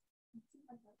ahead.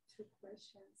 I have two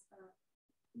questions.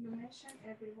 You mentioned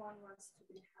everyone wants to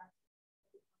be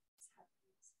happy.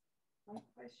 My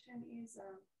question is,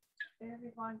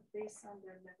 everyone based on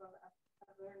their level of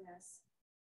awareness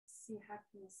see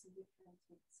happiness in different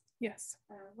things. Yes.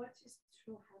 What is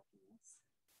true happiness?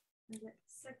 And the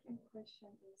second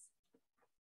question is,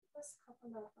 give us a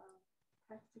couple of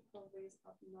practical ways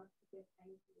of not to get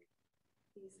angry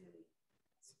easily,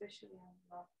 especially on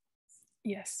love.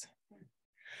 Yes.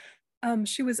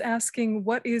 She was asking,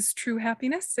 what is true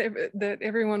happiness? That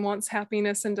everyone wants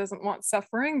happiness and doesn't want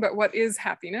suffering, but what is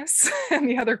happiness? And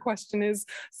the other question is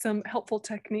some helpful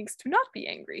techniques to not be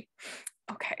angry.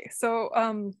 Okay, so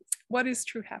what is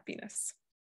true happiness?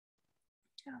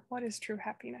 Yeah, what is true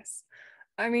happiness?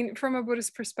 I mean, from a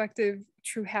Buddhist perspective,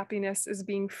 true happiness is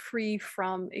being free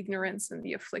from ignorance and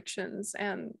the afflictions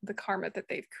and the karma that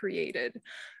they've created.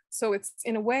 So it's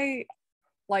in a way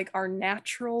like our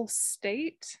natural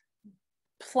state,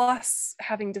 plus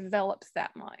having developed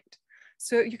that mind.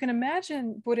 So you can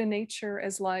imagine Buddha nature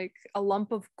as like a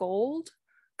lump of gold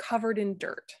covered in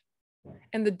dirt.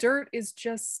 And the dirt is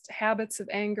just habits of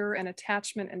anger and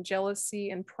attachment and jealousy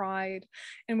and pride.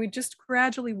 And we just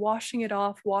gradually washing it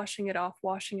off.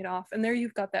 And there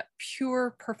you've got that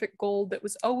pure, perfect gold that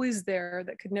was always there,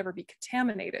 that could never be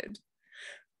contaminated,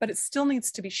 but it still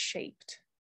needs to be shaped.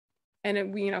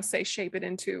 And we, say shape it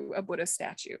into a Buddha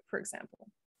statue, for example.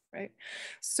 Right?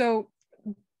 So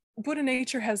Buddha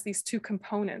nature has these two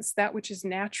components, that which is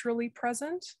naturally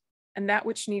present and that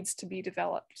which needs to be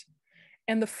developed.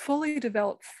 And the fully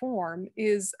developed form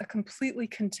is a completely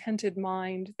contented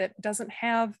mind that doesn't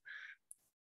have,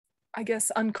 I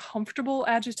guess, uncomfortable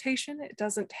agitation. It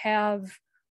doesn't have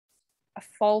a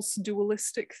false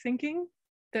dualistic thinking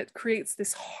that creates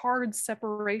this hard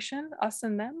separation, us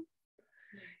and them.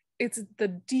 It's the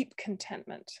deep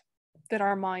contentment that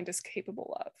our mind is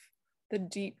capable of, the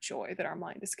deep joy that our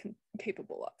mind is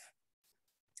capable of.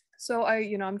 So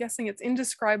I'm guessing it's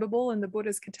indescribable, and the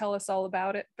Buddhas could tell us all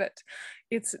about it, but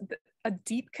it's a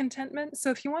deep contentment. So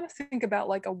if you want to think about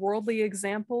like a worldly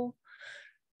example,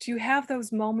 do you have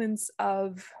those moments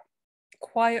of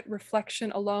quiet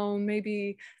reflection alone?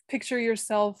 Maybe picture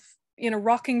yourself, in a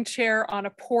rocking chair on a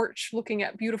porch looking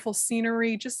at beautiful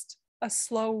scenery, just a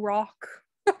slow rock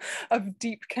of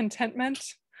deep contentment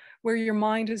where your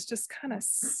mind is just kind of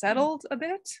settled a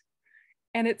bit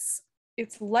and it's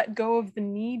let go of the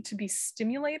need to be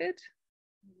stimulated.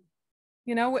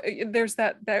 You know, there's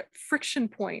that friction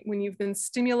point when you've been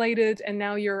stimulated and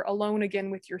now you're alone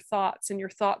again with your thoughts, and your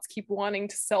thoughts keep wanting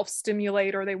to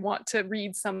self-stimulate, or they want to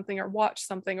read something or watch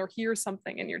something or hear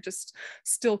something, and you're just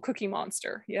still Cookie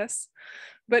Monster, yes?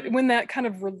 But when that kind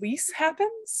of release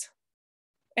happens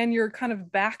and you're kind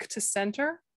of back to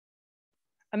center,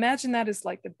 imagine that is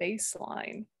like the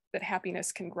baseline that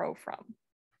happiness can grow from.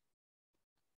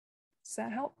 Does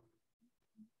that help?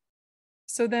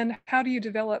 So then how do you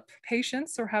develop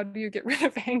patience, or how do you get rid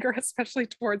of anger, especially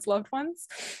towards loved ones?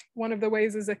 One of the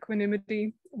ways is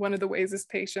equanimity. One of the ways is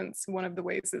patience. One of the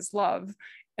ways is love.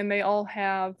 And they all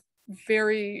have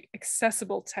very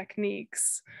accessible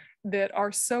techniques that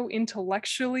are so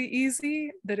intellectually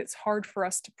easy that it's hard for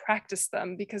us to practice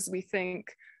them, because we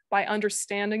think by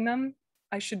understanding them,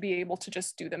 I should be able to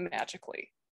just do them magically.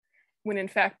 When in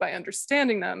fact, by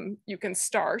understanding them, you can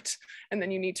start, and then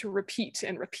you need to repeat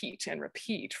and repeat and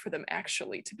repeat for them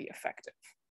actually to be effective.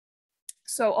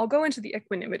 So I'll go into the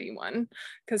equanimity one,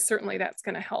 because certainly that's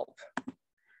going to help.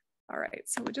 All right,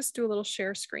 so we'll just do a little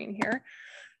share screen here.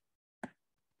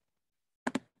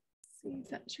 See, is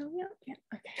that showing up?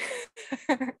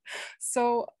 Yeah, okay.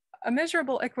 So a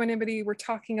measurable equanimity, we're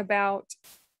talking about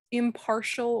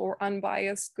impartial or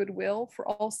unbiased goodwill for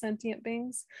all sentient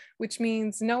beings, which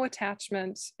means no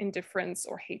attachment, indifference,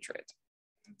 or hatred.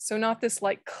 So not this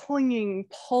like clinging,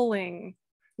 pulling,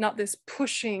 not this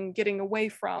pushing, getting away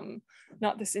from,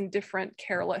 not this indifferent,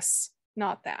 careless,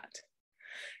 not that.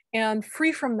 And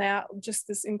free from that, just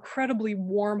this incredibly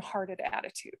warm-hearted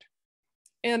attitude.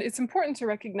 And it's important to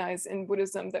recognize in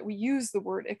Buddhism that we use the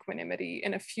word equanimity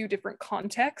in a few different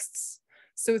contexts.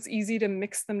 So it's easy to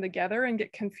mix them together and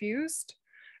get confused.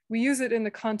 We use it in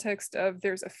the context of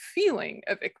there's a feeling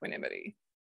of equanimity.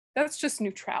 That's just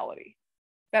neutrality.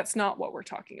 That's not what we're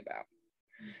talking about.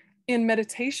 In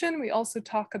meditation, we also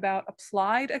talk about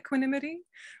applied equanimity,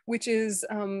 which is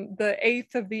the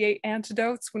 8th of the 8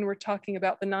 antidotes when we're talking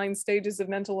about the 9 stages of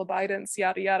mental abidance,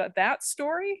 yada, yada, that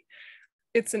story.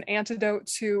 It's an antidote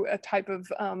to a type of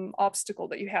obstacle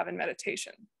that you have in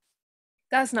meditation.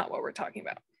 That's not what we're talking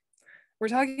about. We're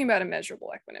talking about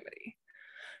immeasurable equanimity.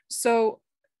 So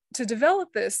to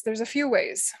develop this, there's a few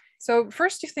ways. So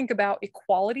first you think about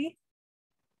equality.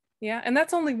 Yeah, and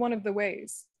that's only one of the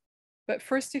ways. But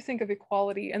first you think of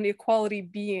equality, and the equality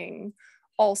being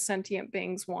all sentient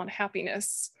beings want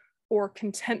happiness or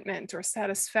contentment or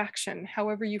satisfaction,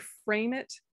 however you frame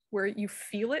it, where you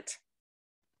feel it.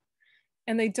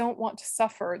 And they don't want to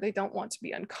suffer. They don't want to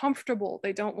be uncomfortable.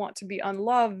 They don't want to be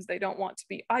unloved. They don't want to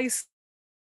be isolated.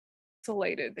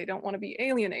 They don't want to be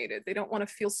alienated. They don't want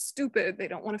to feel stupid. They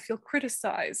don't want to feel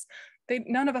criticized.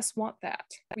 None of us want that.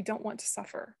 We don't want to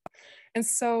suffer. And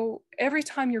so every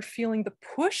time you're feeling the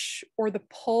push or the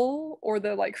pull or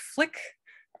the like flick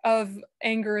of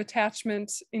anger,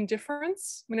 attachment,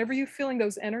 indifference, whenever you're feeling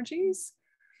those energies,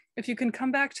 if you can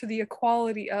come back to the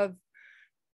equality of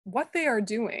what they are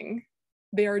doing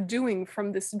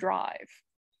from this drive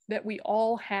that we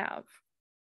all have.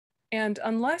 And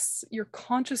unless you're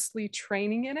consciously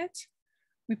training in it,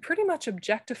 we pretty much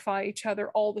objectify each other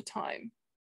all the time,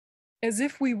 as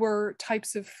if we were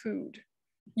types of food.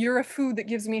 You're a food that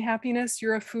gives me happiness.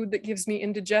 You're a food that gives me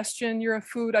indigestion. You're a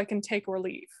food I can take or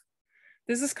leave.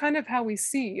 This is kind of how we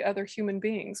see other human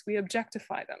beings. We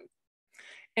objectify them.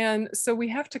 And so we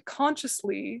have to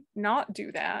consciously not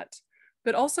do that,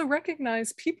 but also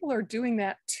recognize people are doing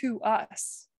that to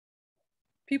us.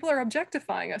 People are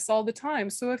objectifying us all the time.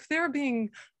 So if they're being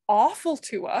awful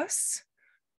to us,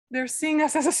 they're seeing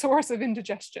us as a source of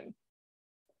indigestion.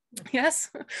 Yes,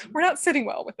 we're not sitting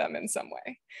well with them in some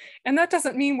way. And that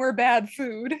doesn't mean we're bad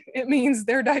food. It means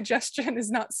their digestion is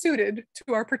not suited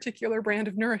to our particular brand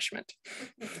of nourishment,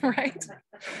 right?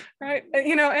 Right?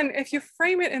 You know, and if you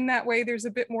frame it in that way, there's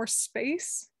a bit more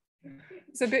space.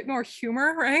 It's a bit more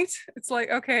humor, right? It's like,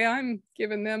 okay, I'm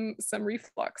giving them some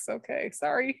reflux. Okay,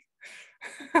 sorry.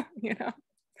 You know,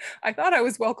 I thought I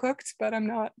was well cooked, but I'm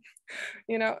not,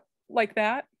 you know, like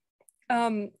that.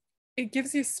 It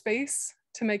gives you space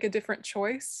to make a different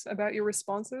choice about your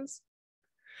responses.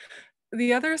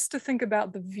 The other is to think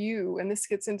about the view, and this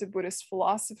gets into Buddhist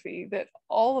philosophy, that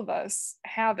all of us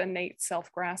have innate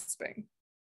self-grasping,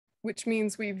 which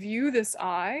means we view this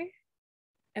I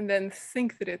and then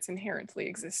think that it's inherently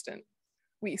existent.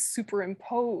 We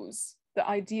superimpose the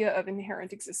idea of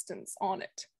inherent existence on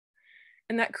it.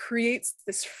 And that creates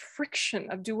this friction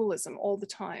of dualism all the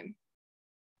time.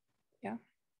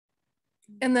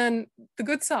 And then the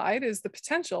good side is the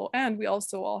potential, and we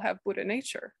also all have Buddha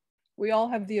nature. We all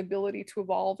have the ability to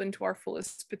evolve into our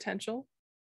fullest potential.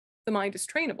 The mind is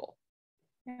trainable.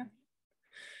 Yeah.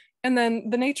 And then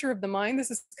the nature of the mind,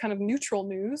 this is kind of neutral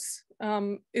news,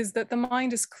 is that the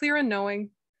mind is clear and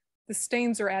knowing. The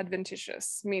stains are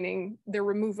adventitious, meaning they're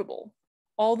removable.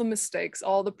 All the mistakes,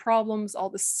 all the problems, all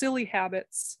the silly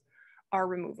habits are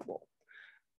removable.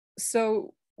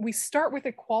 So we start with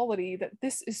equality, that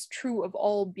this is true of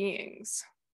all beings.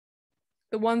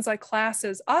 The ones I class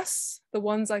as us, the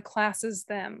ones I class as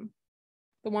them,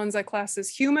 the ones I class as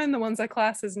human, the ones I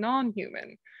class as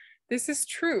non-human. This is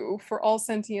true for all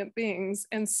sentient beings.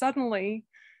 And suddenly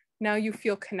now you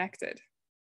feel connected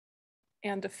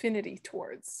and affinity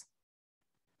towards.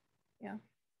 Yeah.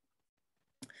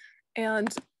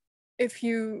 And if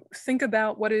you think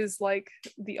about what is like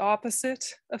the opposite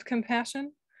of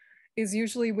compassion, is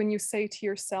usually when you say to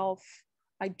yourself,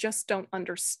 I just don't ...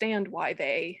 why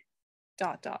they ...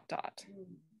 I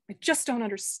just don't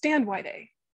understand why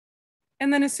they.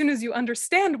 And then as soon as you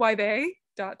understand why they ...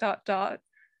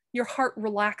 your heart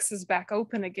relaxes back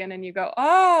open again and you go,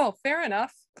 oh, fair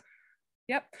enough.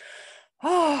 Yep.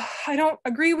 Oh, I don't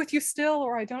agree with you still,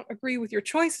 or I don't agree with your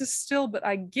choices still, but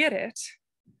I get it.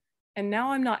 And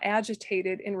now I'm not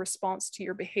agitated in response to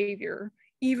your behavior,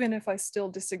 even if I still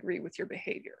disagree with your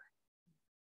behavior.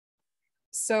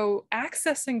 So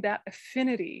accessing that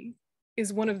affinity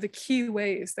is one of the key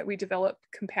ways that we develop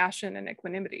compassion and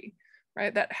equanimity,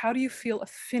 right? That how do you feel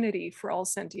affinity for all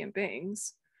sentient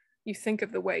beings? You think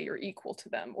of the way you're equal to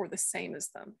them or the same as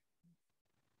them.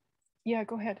 Yeah,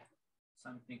 go ahead. So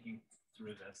I'm thinking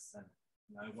through this, and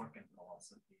I work in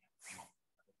philosophy and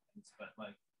other things, but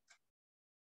like,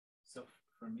 so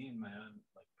for me in my own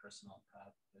like personal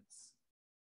path, it's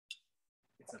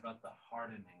about the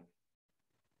hardening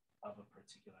of a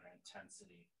particular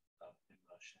intensity of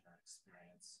emotion or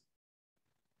experience,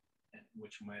 and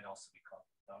which might also be called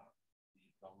the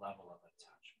level of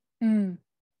attachment. Mm.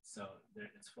 So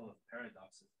it's full of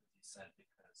paradoxes, as you said,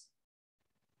 because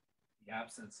the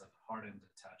absence of hardened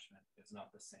attachment is not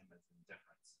the same as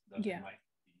indifference, though they might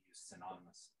be used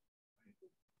synonymously. Right?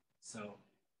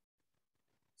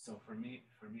 So for me,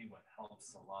 what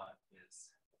helps a lot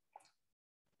is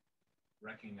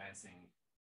recognizing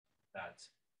that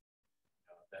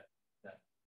that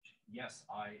yes,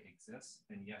 I exist,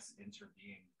 and yes,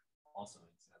 interbeing also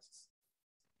exists,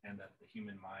 and that the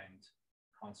human mind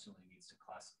constantly needs to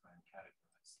classify and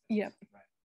categorize things. Yep. Right.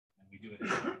 And we do it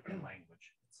in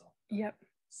language itself. Yep.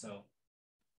 So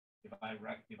if I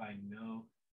know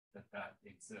that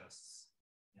exists,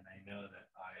 and I know that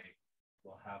I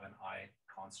will have an I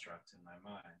construct in my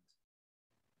mind,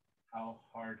 how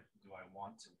hard do I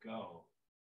want to go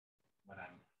when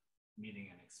I'm meeting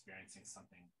and experiencing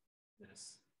something that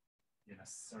is, in a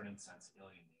certain sense,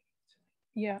 alienating to me?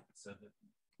 Yeah. So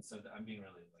that I'm being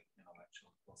really like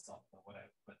intellectual, philosophical.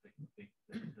 But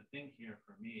the thing here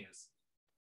for me is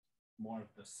more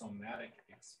of the somatic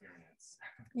experience.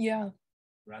 Yeah.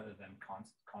 Rather than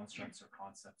constructs or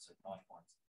concepts or thought forms.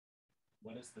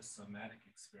 What is the somatic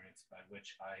experience by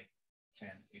which I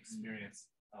can experience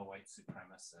a white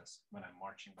supremacist when I'm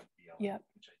marching with BLM,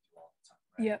 which I do all the time,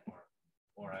 right?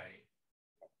 Or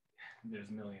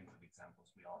there's millions of examples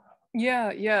we all have.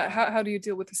 Yeah. How do you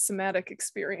deal with the somatic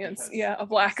experience? Of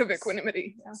lack of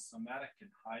equanimity. Yeah. Somatic can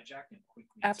hijack and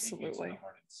quickly Absolutely. take you to the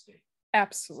hardened state.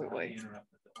 Absolutely. So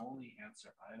interrupt it. The only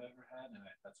answer I've ever had, and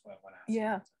that's why I want to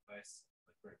ask advice,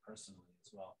 like very personally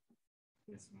as well,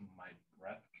 is my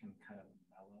breath can kind of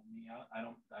mellow me out. I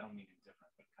don't mean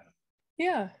indifferent, but kind of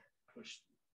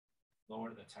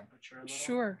lower the temperature a little.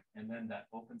 Sure. And then that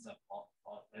opens up all,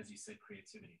 as you said,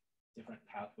 creativity, different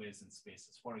pathways and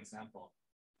spaces. For example,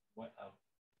 what a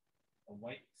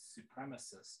white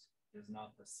supremacist is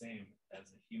not the same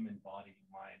as a human body,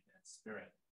 mind, and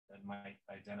spirit that might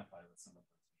identify with some of those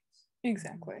things.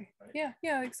 Exactly. Right?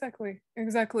 Yeah, exactly.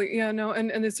 Yeah, no,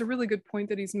 and it's a really good point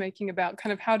that he's making about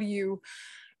kind of how do you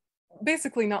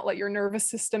basically not let your nervous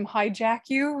system hijack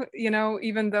you,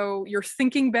 even though you're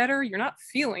thinking better, you're not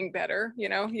feeling better,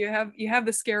 you have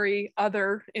the scary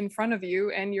other in front of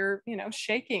you and you're,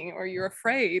 shaking, or you're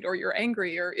afraid, or you're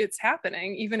angry, or it's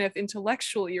happening, even if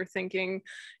intellectually you're thinking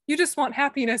you just want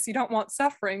happiness, you don't want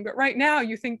suffering, but right now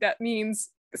you think that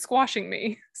means squashing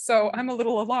me. So I'm a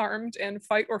little alarmed and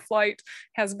fight or flight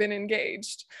has been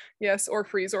engaged. Yes, or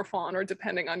freeze or fawn, or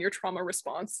depending on your trauma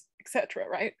response, etc.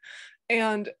 Right?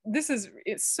 And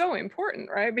it's so important,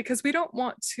 right? Because we don't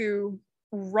want to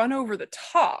run over the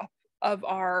top of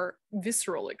our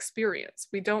visceral experience.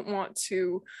 We don't want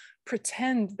to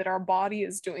pretend that our body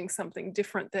is doing something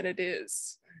different than it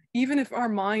is. even if our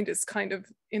mind is kind of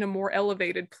in a more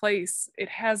elevated place, it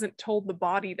hasn't told the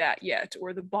body that yet,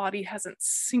 or the body hasn't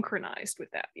synchronized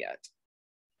with that yet.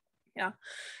 Yeah.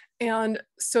 And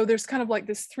so there's kind of like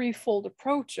this threefold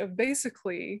approach of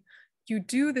basically you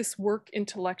do this work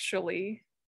intellectually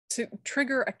to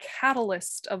trigger a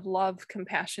catalyst of love,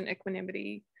 compassion,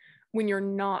 equanimity when you're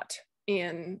not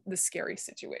in the scary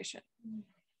situation.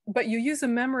 But you use a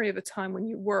memory of a time when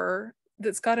you were,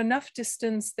 that's got enough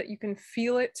distance that you can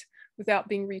feel it without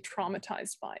being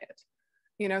re-traumatized by it.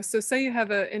 You know, so say you have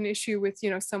an issue with,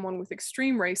 you know, someone with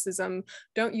extreme racism,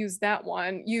 don't use that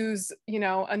one. Use, you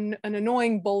know, an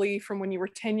annoying bully from when you were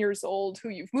 10 years old who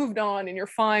you've moved on and you're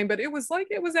fine, but it was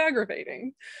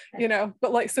aggravating, you know,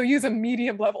 but like, so use a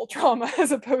medium level trauma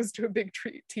as opposed to a big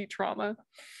T trauma,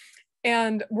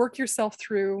 and work yourself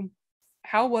through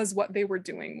how was what they were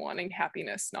doing, wanting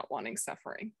happiness, not wanting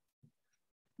suffering.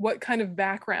 What kind of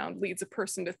background leads a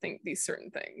person to think these certain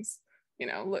things? You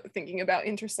know, thinking about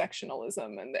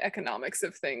intersectionalism and the economics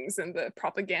of things and the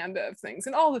propaganda of things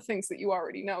and all the things that you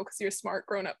already know because you're a smart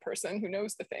grown-up person who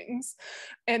knows the things.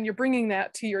 And you're bringing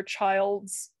that to your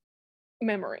child's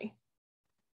memory.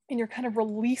 And you're kind of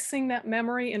releasing that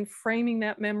memory and framing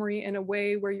that memory in a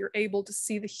way where you're able to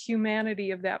see the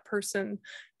humanity of that person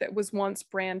that was once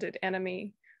branded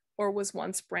enemy or was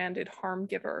once branded harm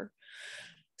giver.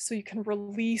 So you can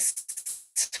release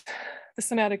the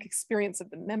somatic experience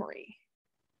of the memory.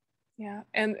 Yeah,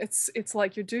 and it's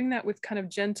like you're doing that with kind of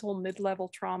gentle mid-level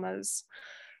traumas,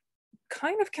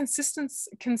 kind of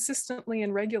consistently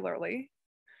and regularly.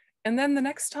 And then the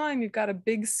next time you've got a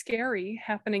big scary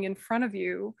happening in front of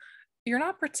you, you're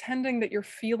not pretending that you're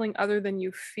feeling other than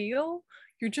you feel.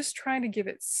 You're just trying to give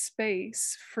it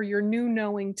space for your new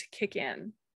knowing to kick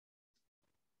in.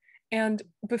 And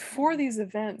before these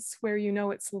events where you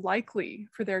know it's likely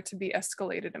for there to be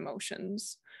escalated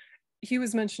emotions, he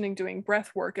was mentioning doing breath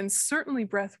work, and certainly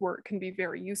breath work can be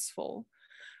very useful.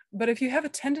 But if you have a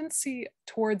tendency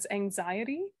towards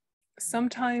anxiety,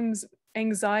 sometimes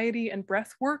anxiety and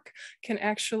breath work can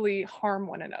actually harm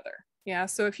one another. Yeah,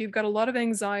 so if you've got a lot of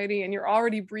anxiety and you're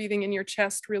already breathing in your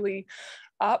chest really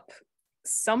up,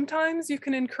 sometimes you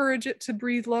can encourage it to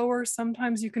breathe lower.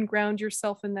 Sometimes you can ground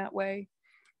yourself in that way.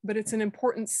 But it's an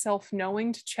important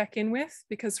self-knowing to check in with,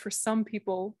 because for some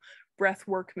people, breath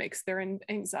work makes their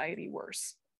anxiety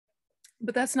worse.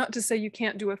 But that's not to say you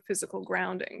can't do a physical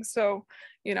grounding. So,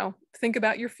 you know, think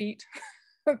about your feet.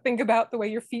 Think about the way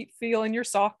your feet feel in your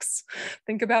socks.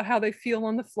 Think about how they feel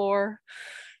on the floor.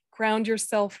 Ground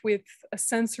yourself with a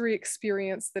sensory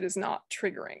experience that is not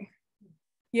triggering.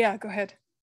 Yeah, go ahead.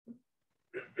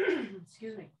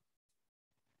 Excuse me.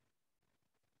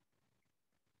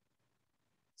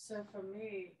 So for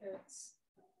me, it's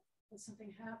when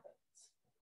something happens,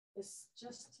 it's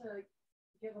just to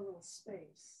give a little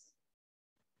space.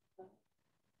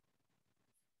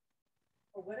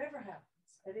 Or whatever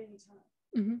happens at any time.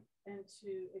 Mm-hmm. And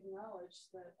to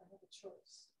acknowledge that I have a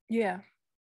choice. Yeah.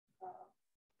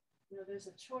 You know, there's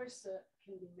a choice that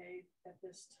can be made at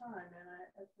this time, and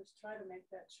I just try to make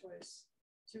that choice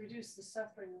to reduce the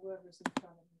suffering of whoever's in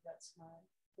front of me. That's my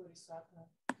bodhisattva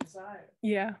desire.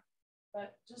 Yeah.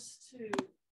 But just to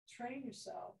train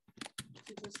yourself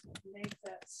to just make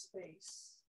that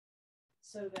space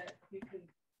so that you can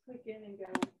click in and go,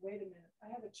 wait a minute, I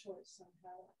have a choice on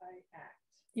how I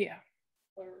act. Yeah.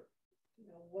 Or, you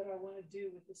know, what I want to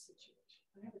do with this situation.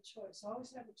 I have a choice. I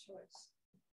always have a choice.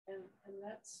 And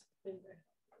that's been very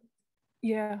helpful.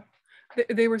 Yeah.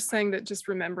 They were saying that just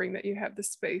remembering that you have the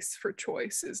space for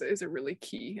choice is a really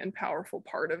key and powerful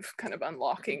part of kind of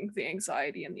unlocking the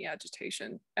anxiety and the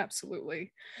agitation.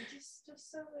 Absolutely. And just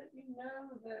so that you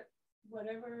know that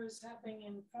whatever is happening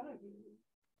in front of you,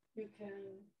 you can.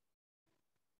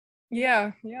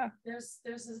 Yeah. There's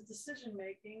a decision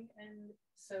making, and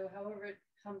so however it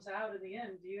comes out in the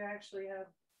end, you actually have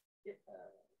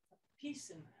peace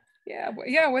in that. Yeah.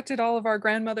 What did all of our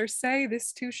grandmothers say?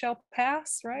 This too shall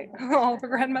pass, right? All of our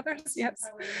grandmothers. Yes.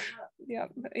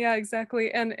 Yeah,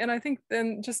 exactly. And I think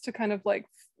then just to kind of like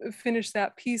finish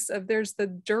that piece of there's the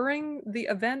during the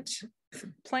event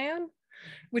plan,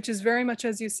 which is very much,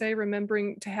 as you say,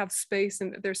 remembering to have space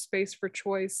and that there's space for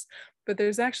choice. But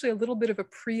there's actually a little bit of a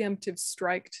preemptive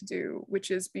strike to do, which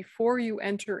is before you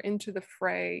enter into the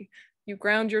fray, you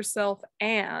ground yourself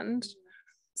and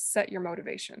set your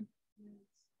motivation.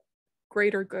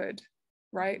 Greater good,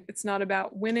 right? It's not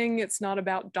about winning. It's not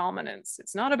about dominance.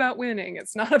 It's not about winning.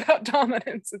 It's not about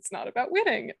dominance. It's not about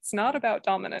winning. It's not about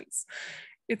dominance.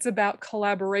 It's about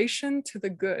collaboration to the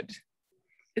good.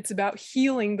 It's about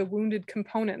healing the wounded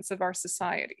components of our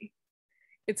society.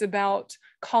 It's about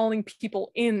calling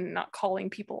people in, not calling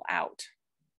people out.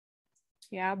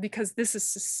 Yeah, because this is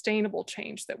sustainable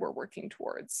change that we're working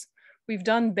towards. We've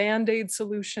done Band-Aid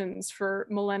solutions for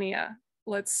millennia.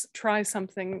 Let's try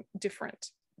something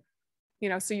different. You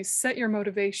know, so you set your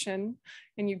motivation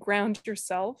and you ground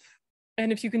yourself.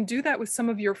 And if you can do that with some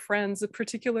of your friends,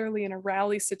 particularly in a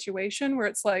rally situation where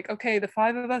it's like, okay, the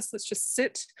 5 of us, let's just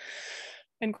sit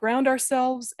and ground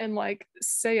ourselves and like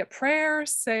say a prayer,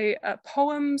 say a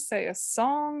poem, say a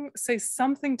song, say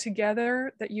something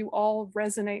together that you all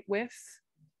resonate with,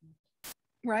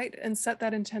 right? And set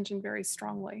that intention very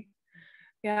strongly.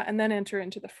 Yeah, and then enter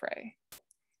into the fray.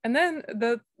 And then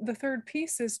the third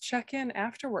piece is check in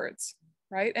afterwards,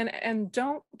 right? And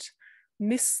don't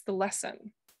miss the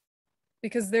lesson,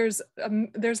 because there's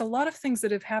a lot of things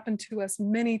that have happened to us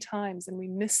many times and we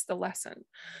miss the lesson.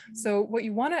 So what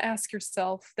you want to ask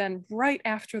yourself then right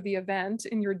after the event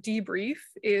in your debrief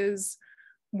is,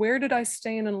 where did I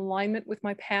stay in alignment with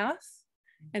my path?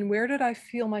 And where did I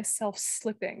feel myself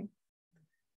slipping?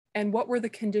 And what were the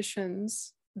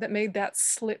conditions that made that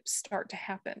slip start to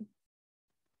happen,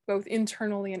 both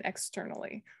internally and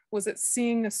externally? Was it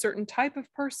seeing a certain type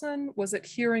of person? Was it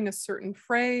hearing a certain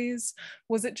phrase?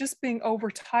 Was it just being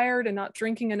overtired and not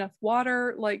drinking enough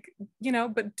water? Like, you know,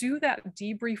 but do that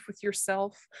debrief with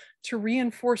yourself to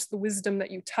reinforce the wisdom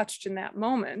that you touched in that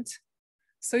moment,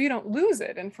 so you don't lose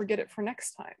it and forget it for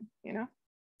next time, you know?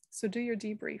 So do your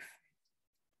debrief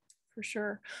for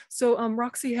sure. So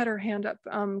Roxy had her hand up.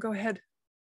 Go ahead.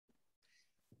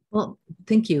 Well,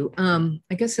 thank you.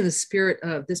 I guess in the spirit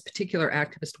of this particular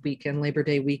activist weekend, Labor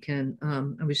Day weekend,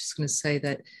 I was just going to say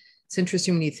that it's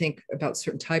interesting when you think about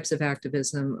certain types of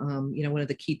activism. You know, one of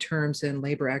the key terms in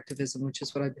labor activism, which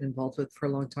is what I've been involved with for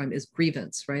a long time, is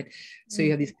grievance, right? So you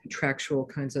have these contractual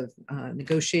kinds of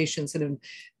negotiations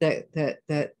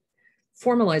that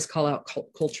formalize call-out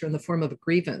culture in the form of a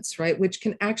grievance, right? Which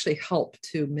can actually help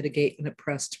to mitigate an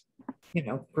oppressed, you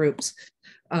know, groups'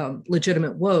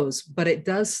 legitimate woes. But it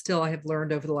does still, I have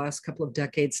learned over the last couple of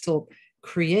decades, still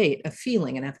create a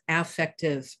feeling, an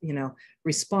affective, you know,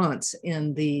 response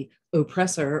in the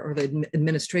oppressor or the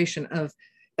administration of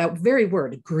that very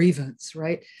word, grievance,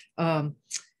 right?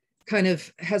 Kind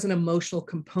of has an emotional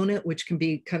component, which can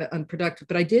be kind of unproductive.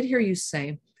 But I did hear you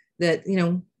say that, you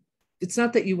know, it's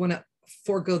not that you want to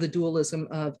forego the dualism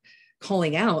of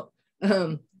calling out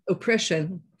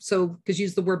oppression. So, because you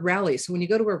use the word rally. So when you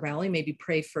go to a rally, maybe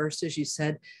pray first, as you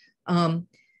said. I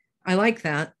like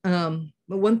that.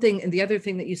 But one thing, and the other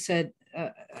thing that you said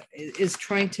is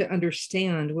trying to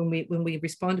understand when we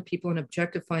respond to people in an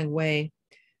objectifying way,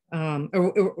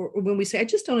 or when we say, I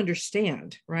just don't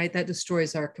understand, right? That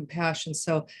destroys our compassion.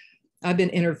 So I've been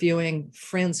interviewing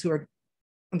friends who are,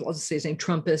 I'll just say his name,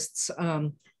 Trumpists,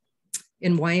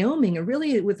 in Wyoming, and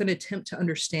really with an attempt to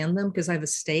understand them, because I have a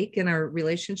stake in our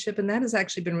relationship, and that has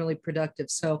actually been really productive.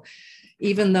 So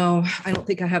even though I don't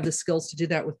think I have the skills to do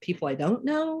that with people I don't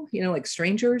know, you know, like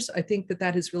strangers, I think that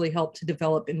that has really helped to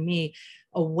develop in me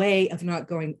a way of not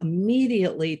going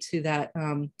immediately to that,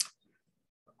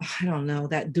 I don't know,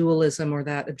 that dualism or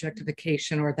that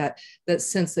objectification or that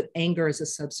sense that anger is a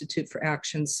substitute for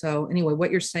action. So anyway,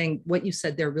 what you're saying, what you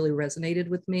said there really resonated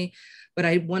with me, but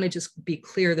I want to just be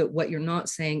clear that what you're not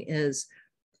saying is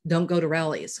don't go to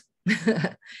rallies.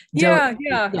 Yeah.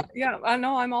 I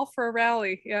know, I'm all for a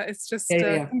rally. Yeah, it's just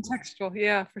contextual.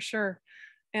 Yeah, for sure.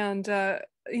 And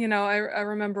you know, I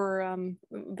remember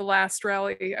the last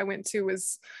rally I went to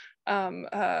was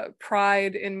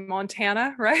Pride in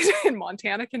Montana, right? In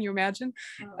Montana, can you imagine?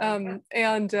 And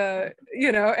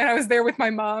you know, and I was there with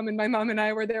my mom, and my mom and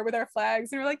I were there with our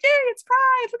flags, and we're like, yay, it's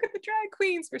Pride, look at the drag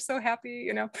queens, we're so happy,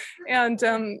 you know.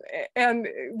 And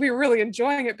we were really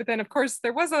enjoying it. But then of course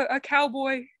there was a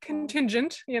cowboy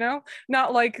contingent, you know,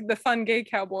 not like the fun gay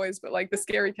cowboys, but like the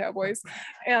scary cowboys.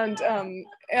 And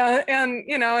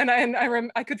you know, and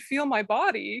I could feel my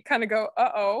body kind of go,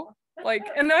 uh-oh. Like,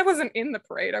 and I wasn't in the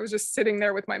parade. I was just sitting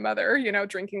there with my mother, you know,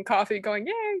 drinking coffee, going,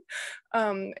 yay.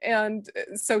 And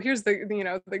so here's the you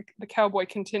know, the cowboy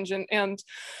contingent. And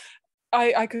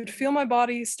I could feel my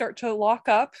body start to lock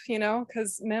up, you know,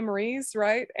 because memories,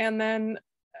 right? And then,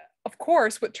 of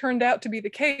course, what turned out to be the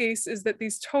case is that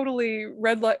these totally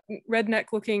redneck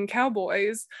looking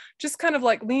cowboys just kind of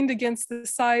like leaned against the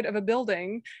side of a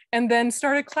building and then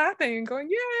started clapping and going,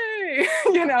 yay,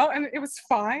 you know, and it was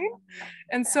fine.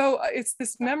 And so it's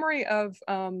this memory of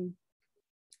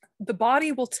the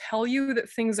body will tell you that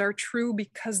things are true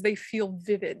because they feel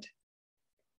vivid.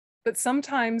 But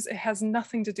sometimes it has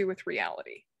nothing to do with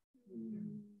reality.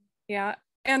 Yeah.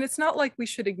 And it's not like we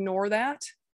should ignore that,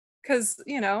 because,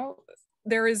 you know,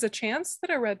 there is a chance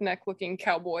that a redneck looking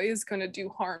cowboy is going to do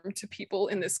harm to people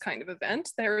in this kind of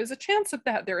event. There is a chance of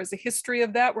that. There is a history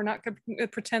of that. We're not going to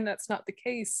pretend that's not the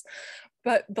case.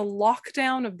 But the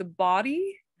lockdown of the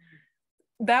body,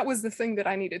 that was the thing that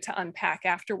I needed to unpack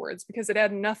afterwards, because it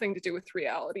had nothing to do with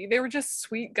reality. They were just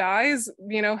sweet guys,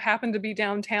 you know, happened to be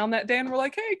downtown that day and were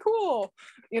like, hey, cool,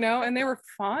 you know, and they were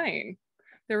fine.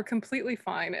 They were completely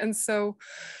fine. And so,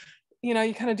 you know,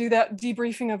 you kind of do that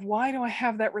debriefing of, why do I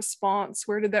have that response?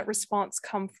 Where did that response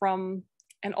come from?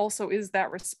 And also, is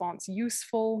that response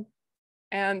useful?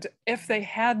 And if they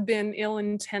had been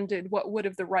ill-intended, what would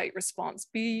have the right response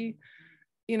be?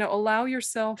 You know, allow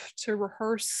yourself to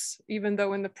rehearse, even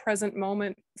though in the present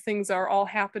moment things are all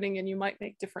happening and you might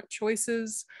make different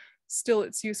choices. Still,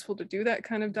 it's useful to do that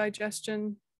kind of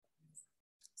digestion,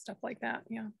 stuff like that.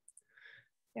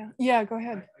 Yeah, go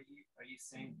ahead. Are you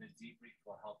saying the debrief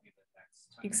will help you the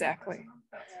next time? Exactly.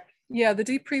 Yeah, the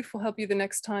debrief will help you the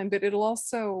next time, but it'll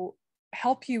also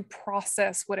help you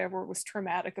process whatever was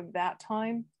traumatic of that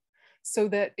time, so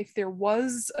that if there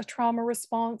was a trauma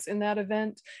response in that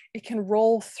event, it can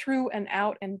roll through and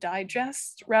out and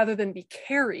digest rather than be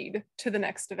carried to the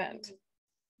next event.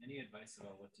 Any advice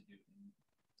about what to do?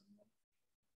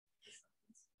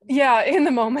 Yeah, in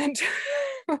the moment.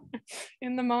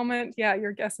 In the moment, yeah,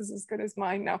 your guess is as good as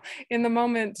mine. No, in the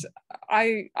moment,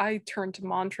 I turn to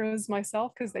mantras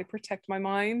myself because they protect my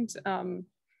mind.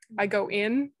 I go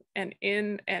in and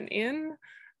in and in,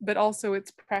 but also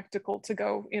it's practical to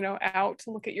go, you know, out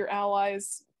to look at your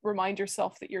allies, remind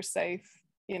yourself that you're safe.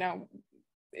 You know,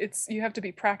 you have to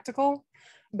be practical,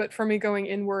 but for me, going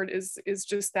inward is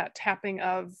just that tapping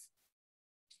of,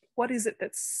 what is it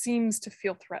that seems to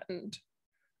feel threatened?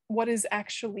 What is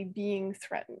actually being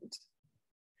threatened?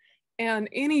 And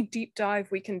any deep dive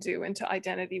we can do into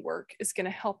identity work is going to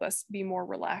help us be more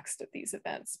relaxed at these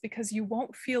events, because you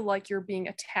won't feel like you're being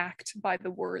attacked by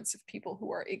the words of people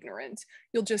who are ignorant.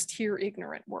 You'll just hear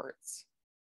ignorant words.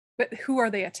 But who are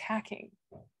they attacking?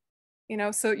 You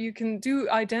know, so you can do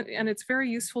identity, and it's very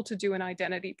useful to do an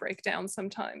identity breakdown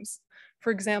sometimes.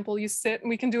 For example, you sit, and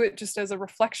we can do it just as a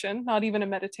reflection, not even a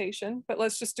meditation, but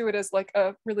let's just do it as like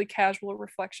a really casual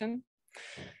reflection.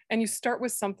 And you start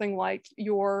with something like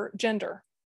your gender.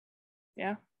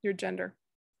 Yeah, your gender.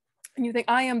 And you think,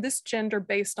 I am this gender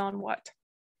based on what?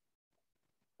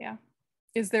 Yeah.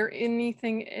 Is there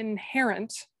anything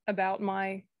inherent about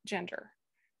my gender?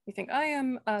 You think, I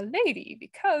am a lady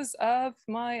because of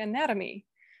my anatomy.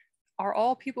 Are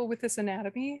all people with this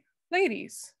anatomy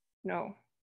ladies? No.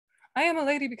 I am a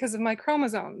lady because of my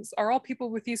chromosomes. Are all people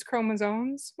with these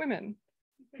chromosomes women?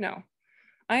 No.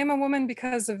 I am a woman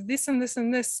because of this and this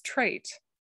and this trait.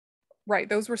 Right,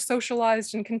 those were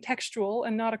socialized and contextual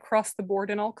and not across the board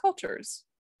in all cultures.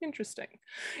 Interesting.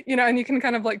 You know, and you can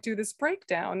kind of like do this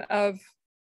breakdown of,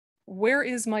 where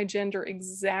is my gender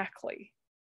exactly?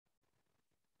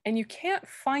 And you can't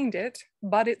find it,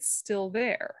 but it's still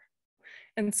there.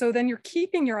 And so then you're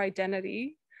keeping your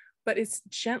identity, but it's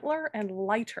gentler and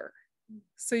lighter.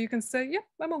 So you can say, yeah,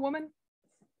 I'm a woman,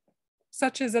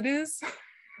 such as it is.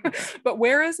 But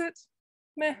where is it?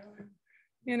 Meh.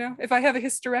 You know, if I have a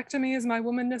hysterectomy, is my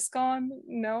womanness gone?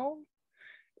 No.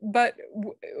 But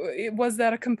was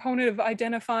that a component of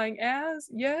identifying as?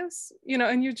 Yes. You know,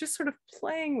 and you're just sort of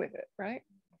playing with it, right?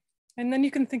 And then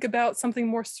you can think about something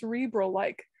more cerebral,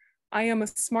 like, I am a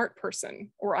smart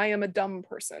person, or I am a dumb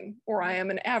person, or I am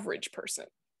an average person.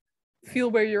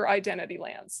 Feel where your identity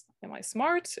lands. Am I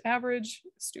smart, average,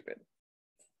 stupid?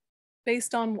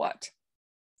 Based on what?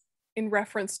 In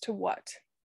reference to what?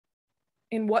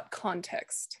 In what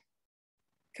context?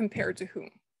 Compared to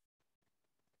whom?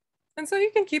 And so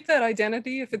you can keep that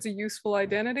identity if it's a useful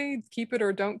identity, keep it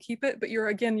or don't keep it, but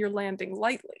you're landing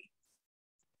lightly.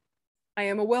 I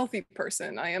am a wealthy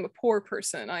person. I am a poor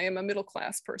person. I am a middle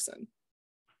class person.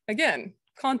 Again,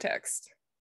 context,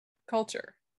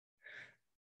 culture.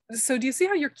 So do you see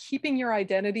how you're keeping your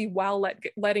identity while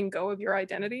letting go of your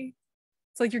identity?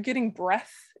 It's like you're getting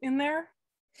breath in there.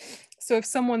 So if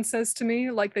someone says to me,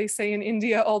 like they say in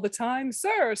India all the time,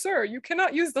 sir, you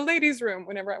cannot use the ladies' room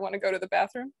whenever I want to go to the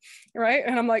bathroom, right?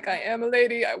 And I'm like, I am a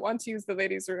lady, I want to use the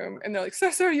ladies' room. And they're like,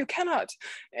 sir, you cannot.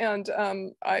 And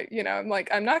I'm like,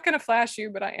 I'm not going to flash you,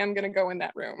 but I am going to go in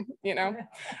that room, you know?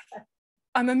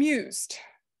 I'm amused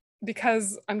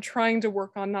because I'm trying to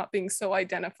work on not being so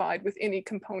identified with any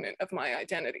component of my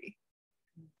identity.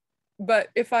 But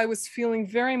if I was feeling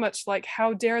very much like,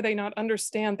 how dare they not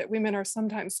understand that women are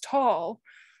sometimes tall,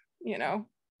 you know,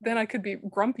 then I could be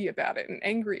grumpy about it and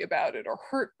angry about it or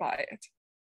hurt by it.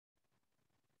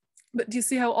 But do you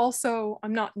see how also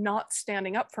I'm not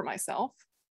standing up for myself?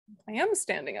 I am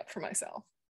standing up for myself.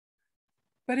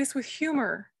 but it's with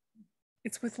humor.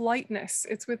 It's with lightness.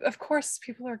 It's with, of course,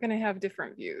 people are going to have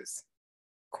different views.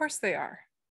 Of course they are.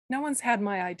 No one's had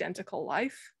my identical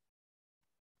life.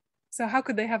 So how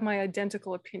could they have my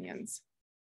identical opinions?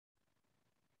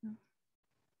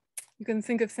 You can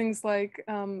think of things like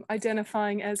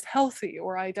identifying as healthy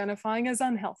or identifying as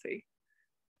unhealthy.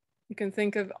 You can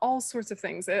think of all sorts of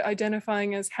things,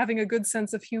 identifying as having a good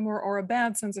sense of humor or a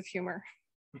bad sense of humor,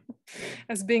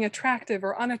 as being attractive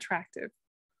or unattractive.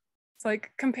 It's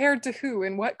like, compared to who,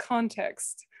 in what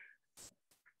context?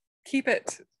 Keep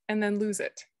it and then lose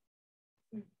it.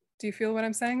 Do you feel what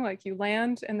I'm saying? Like you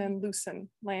land and then loosen,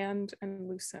 land and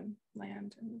loosen,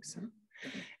 land and loosen.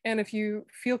 And if you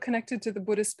feel connected to the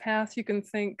Buddhist path, you can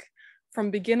think,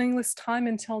 from beginningless time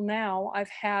until now, I've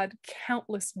had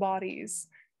countless bodies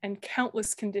and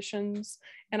countless conditions,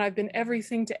 and I've been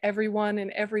everything to everyone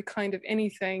and every kind of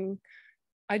anything.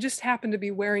 I just happen to be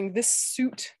wearing this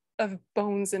suit of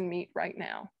bones and meat right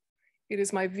now. It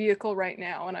is my vehicle right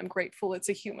now, and I'm grateful it's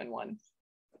a human one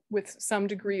with some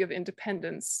degree of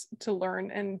independence to learn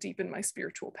and deepen my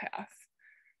spiritual path.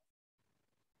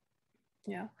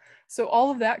 Yeah, so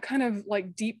all of that kind of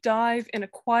like deep dive in a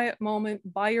quiet moment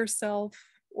by yourself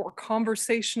or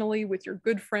conversationally with your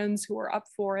good friends who are up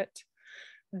for it,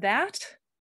 that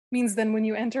means then when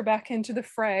you enter back into the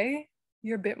fray,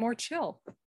 you're a bit more chill.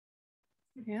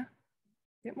 Yeah,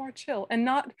 a bit more chill and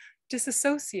not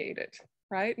disassociated,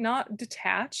 right? Not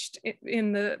detached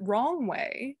in the wrong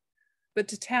way, but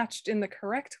detached in the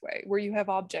correct way where you have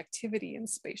objectivity and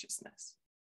spaciousness.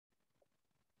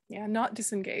 Yeah, not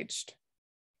disengaged.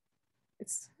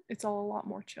 It's all a lot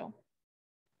more chill.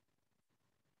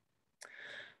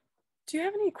 Do you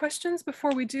have any questions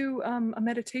before we do a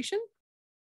meditation?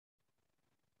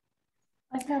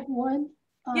 I have one.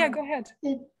 Yeah, go ahead.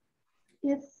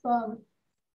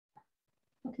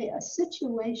 Okay, a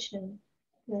situation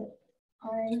that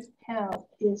I have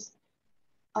is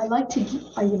I like to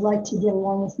get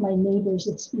along with my neighbors.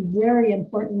 It's very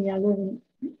important to me. I live in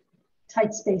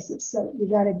tight spaces, so you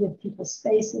got to give people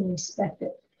space and respect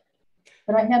it.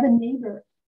 But I have a neighbor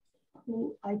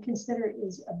who I consider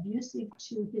is abusive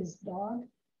to his dog,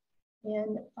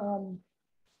 and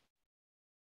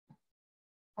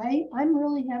I'm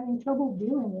really having trouble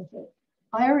dealing with it.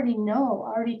 I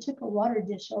already took a water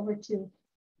dish over to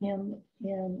him,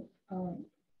 and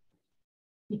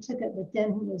he took it, but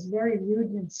then he was very rude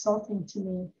and insulting to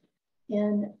me,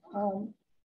 and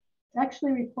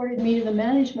actually reported me to the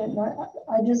management. And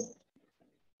I just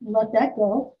let that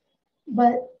go.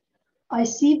 But I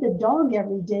see the dog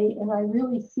every day, and I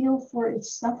really feel for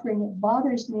its suffering. It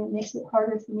bothers me. It makes it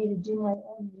harder for me to do my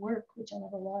own work, which I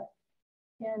have a lot.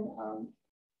 And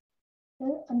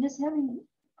I'm just having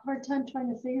a hard time trying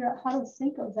to figure out how to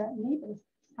think of that neighbor,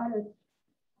 how to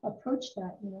approach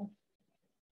that, you know.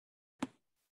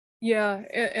 Yeah,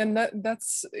 and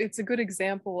it's a good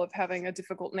example of having a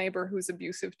difficult neighbor who's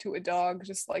abusive to a dog,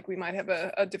 just like we might have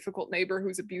a difficult neighbor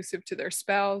who's abusive to their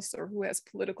spouse, or who has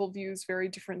political views very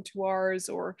different to ours,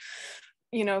 or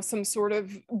you know, some sort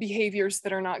of behaviors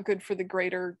that are not good for the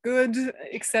greater good,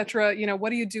 etc. You know,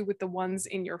 what do you do with the ones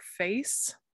in your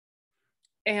face?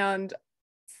 And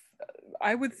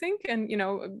I would think, and you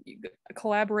know,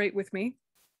 collaborate with me,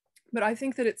 but I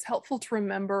think that it's helpful to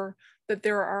remember that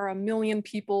there are a million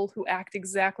people who act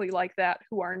exactly like that,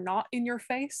 who are not in your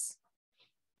face.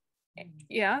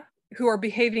 Yeah, who are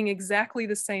behaving exactly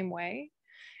the same way.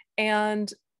 And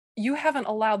you haven't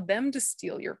allowed them to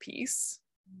steal your peace.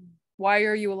 Why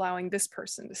are you allowing this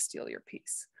person to steal your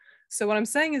peace? So what I'm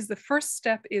saying is the first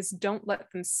step is don't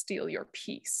let them steal your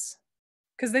peace,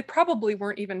 because they probably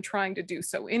weren't even trying to do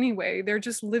so anyway. They're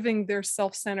just living their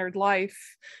self-centered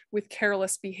life with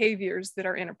careless behaviors that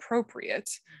are inappropriate.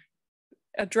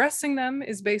 Addressing them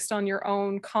is based on your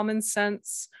own common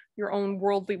sense, your own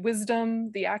worldly wisdom,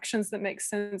 the actions that make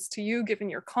sense to you given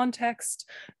your context.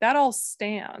 That all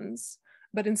stands.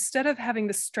 But instead of having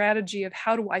the strategy of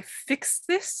how do I fix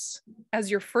this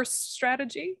as your first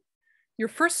strategy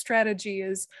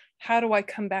is how do I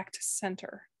come back to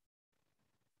center?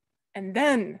 And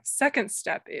then second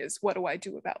step is what do I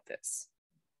do about this?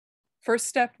 First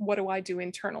step, what do I do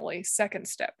internally? Second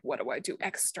step, what do I do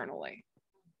externally?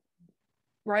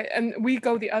 Right? And we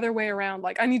go the other way around,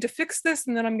 like I need to fix this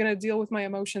and then I'm going to deal with my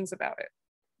emotions about it.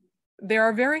 There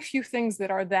are very few things that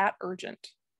are that urgent.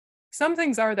 Some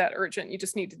things are that urgent, you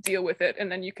just need to deal with it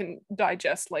and then you can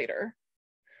digest later.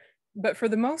 But for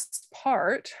the most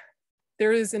part,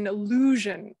 there is an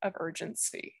illusion of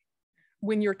urgency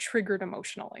when you're triggered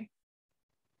emotionally.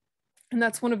 And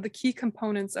that's one of the key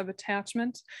components of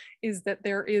attachment, is that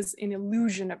there is an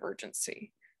illusion of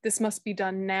urgency. this must be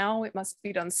done now, it must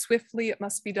be done swiftly, it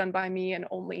must be done by me and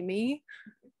only me,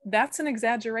 that's an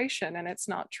exaggeration and it's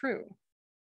not true.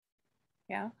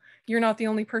 Yeah, you're not the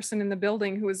only person in the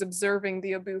building who is observing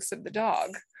the abuse of the dog.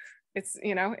 It's,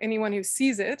 you know, anyone who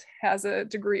sees it has a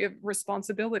degree of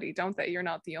responsibility, don't they? You're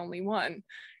not the only one.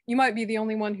 You might be the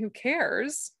only one who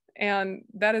cares, and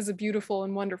that is a beautiful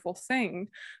and wonderful thing.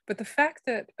 But the fact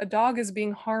that a dog is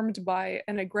being harmed by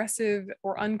an aggressive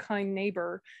or unkind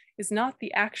neighbor is not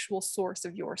the actual source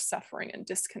of your suffering and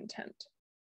discontent.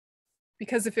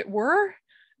 Because if it were,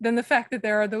 then the fact that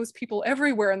there are those people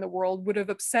everywhere in the world would have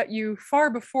upset you far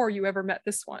before you ever met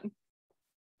this one,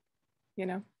 you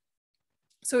know?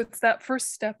 So it's that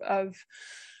first step of,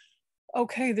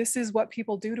 okay, this is what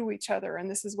people do to each other, and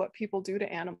this is what people do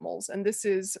to animals, and this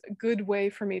is a good way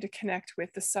for me to connect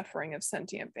with the suffering of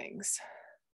sentient beings,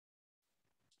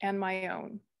 and my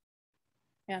own,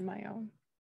 and my own.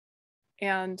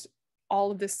 And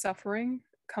all of this suffering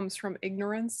comes from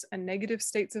ignorance and negative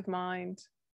states of mind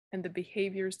and the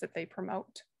behaviors that they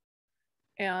promote.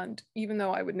 And even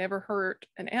though I would never hurt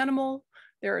an animal,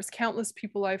 there is countless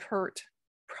people I've hurt,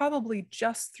 probably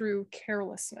just through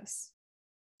carelessness,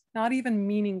 not even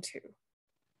meaning to.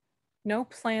 No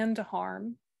plan to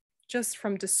harm, just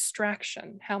from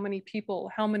distraction. How many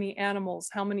people, how many animals,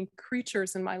 how many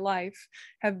creatures in my life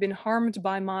have been harmed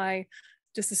by my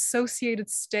disassociated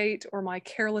state or my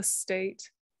careless state,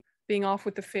 being off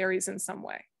with the fairies in some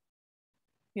way.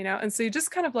 You know, and so you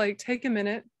just kind of like take a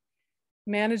minute,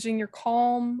 managing your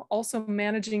calm, also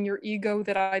managing your ego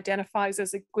that identifies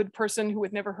as a good person who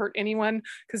would never hurt anyone,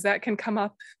 because that can come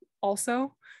up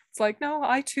also. It's like, no,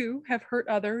 I too have hurt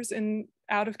others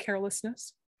out of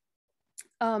carelessness.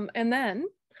 And then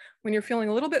when you're feeling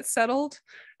a little bit settled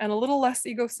and a little less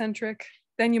egocentric,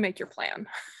 then you make your plan,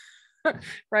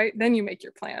 right? Then you make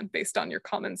your plan based on your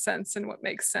common sense and what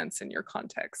makes sense in your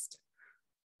context.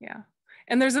 Yeah.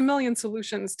 And there's a million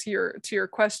solutions to your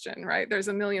question, right? There's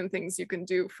a million things you can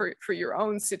do for your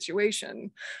own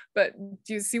situation. But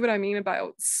do you see what I mean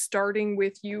about starting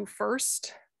with you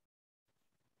first?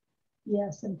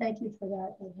 Yes, and thank you for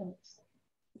that. It helps.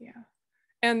 Yeah.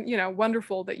 And, you know,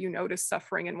 wonderful that you notice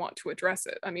suffering and want to address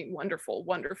it. I mean, wonderful,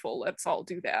 wonderful. Let's all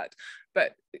do that.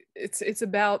 But it's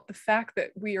about the fact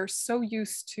that we are so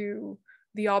used to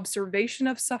the observation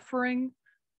of suffering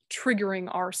triggering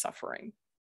our suffering,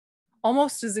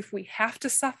 almost as if we have to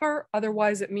suffer,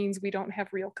 otherwise it means we don't have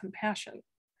real compassion.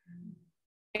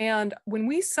 And when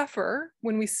we suffer,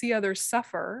 when we see others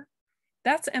suffer,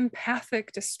 that's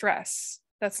empathic distress.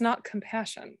 That's not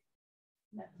compassion.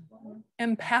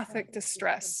 Empathic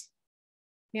distress.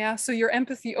 Yeah, so your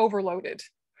empathy overloaded.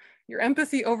 Your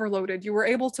empathy overloaded. You were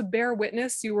able to bear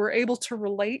witness, you were able to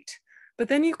relate, but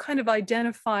then you kind of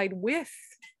identified with,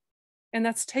 and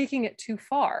that's taking it too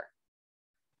far.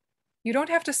 You don't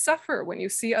have to suffer when you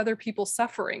see other people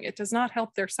suffering. It does not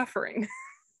help their suffering.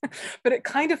 But it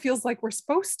kind of feels like we're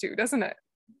supposed to, doesn't it?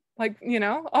 Like, you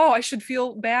know, oh, I should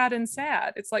feel bad and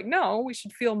sad. It's like, no, we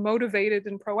should feel motivated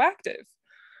and proactive.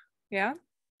 Yeah.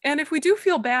 And if we do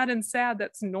feel bad and sad,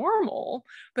 that's normal,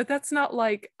 but that's not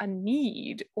like a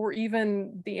need or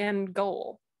even the end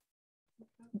goal.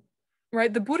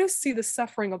 Right? The Buddhists see the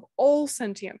suffering of all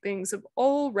sentient beings of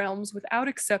all realms without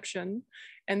exception,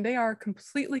 and they are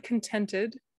completely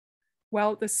contented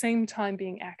while at the same time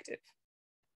being active.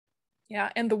 Yeah,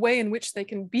 and the way in which they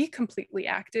can be completely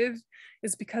active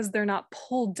is because they're not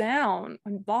pulled down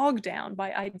and bogged down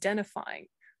by identifying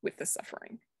with the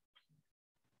suffering,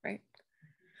 right?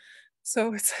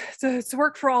 So it's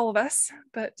work for all of us,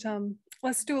 but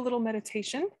let's do a little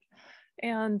meditation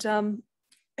and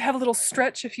have a little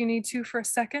stretch if you need to for a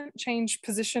second, change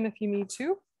position if you need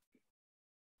to.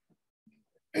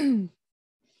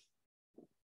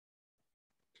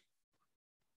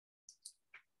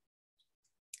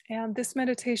 And this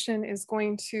meditation is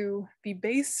going to be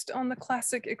based on the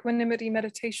classic equanimity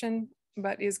meditation,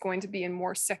 but is going to be in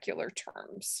more secular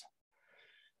terms.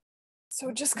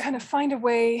 So just kind of find a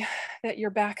way that your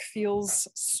back feels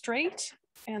straight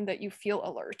and that you feel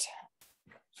alert.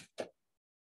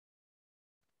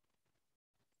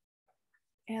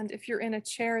 And if you're in a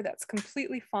chair, that's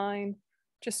completely fine.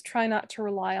 Just try not to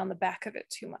rely on the back of it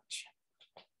too much.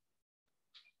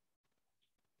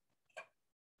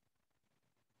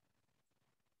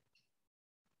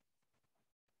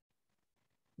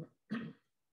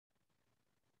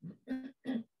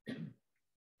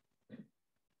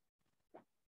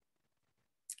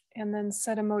 And then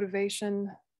set a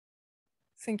motivation,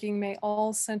 thinking, may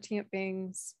all sentient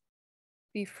beings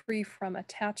be free from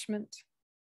attachment,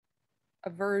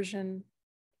 aversion,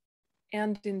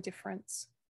 and indifference.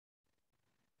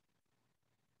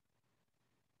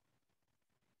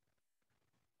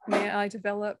 May I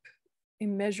develop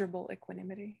immeasurable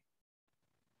equanimity.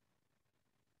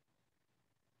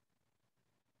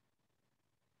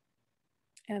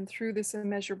 And through this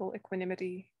immeasurable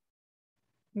equanimity,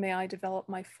 may I develop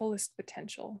my fullest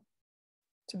potential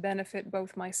to benefit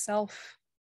both myself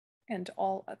and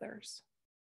all others.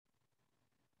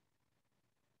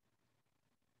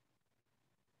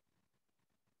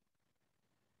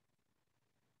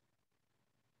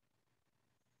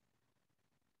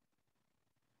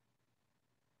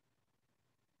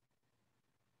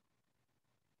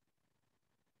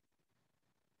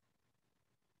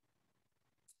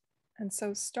 And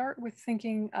so start with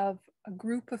thinking of a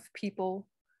group of people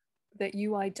that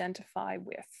you identify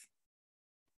with.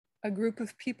 A group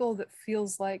of people that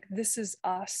feels like this is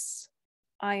us.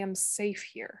 I am safe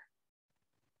here.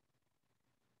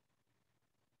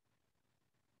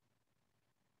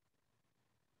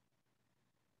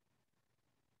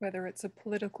 Whether it's a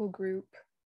political group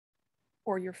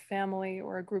or your family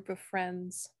or a group of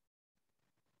friends,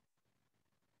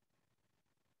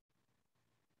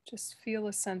 just feel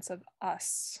a sense of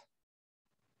us.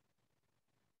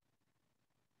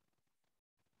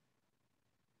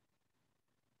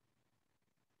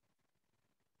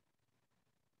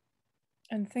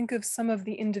 And think of some of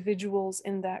the individuals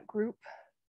in that group.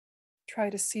 Try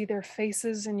to see their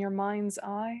faces in your mind's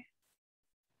eye,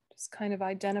 just kind of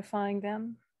identifying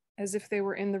them as if they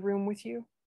were in the room with you.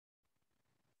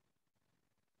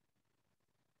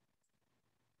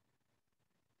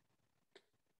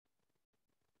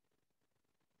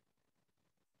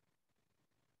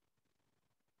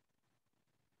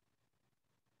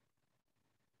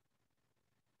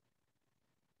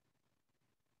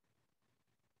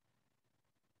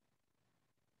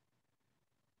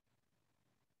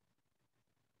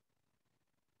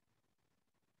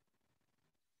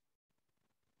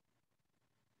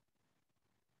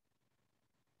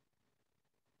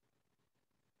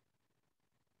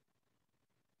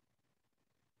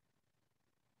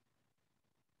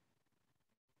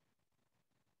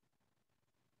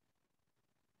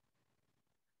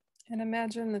 And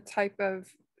imagine the type of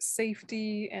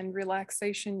safety and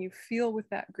relaxation you feel with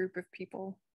that group of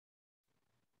people,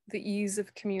 the ease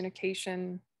of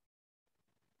communication,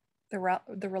 the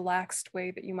relaxed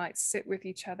way that you might sit with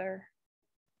each other.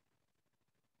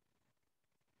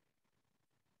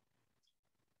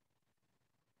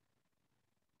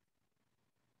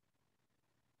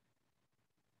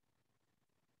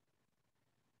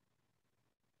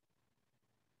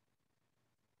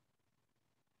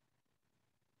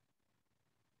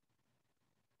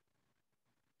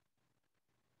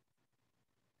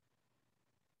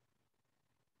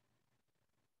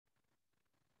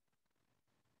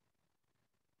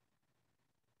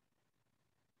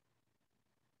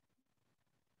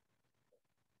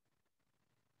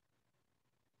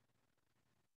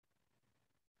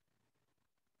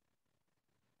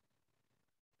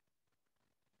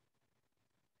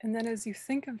 And then as you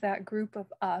think of that group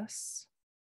of us,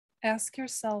 ask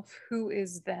yourself, who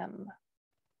is them?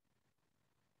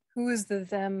 Who is the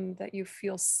them that you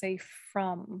feel safe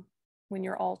from when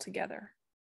you're all together?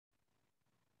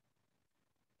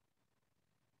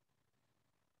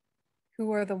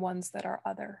 Who are the ones that are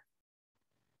other?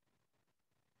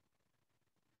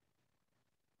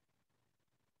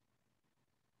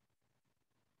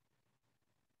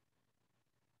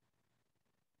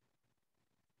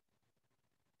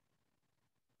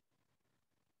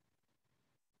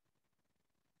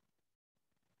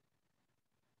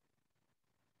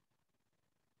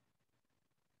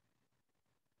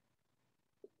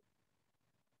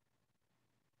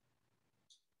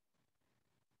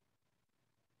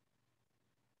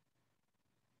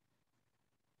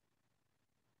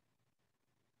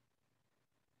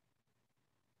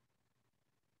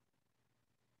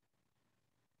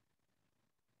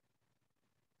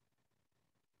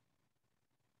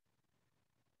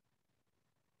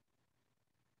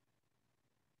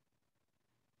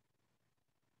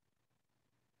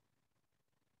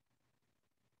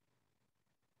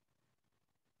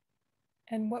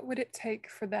 And what would it take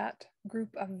for that group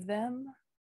of them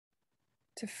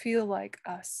to feel like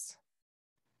us?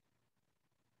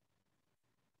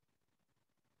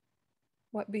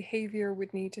 What behavior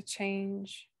would need to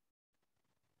change?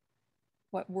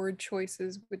 What word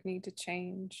choices would need to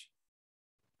change?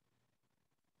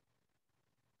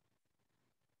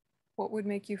 What would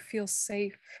make you feel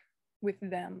safe with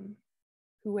them,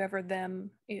 whoever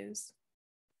them is?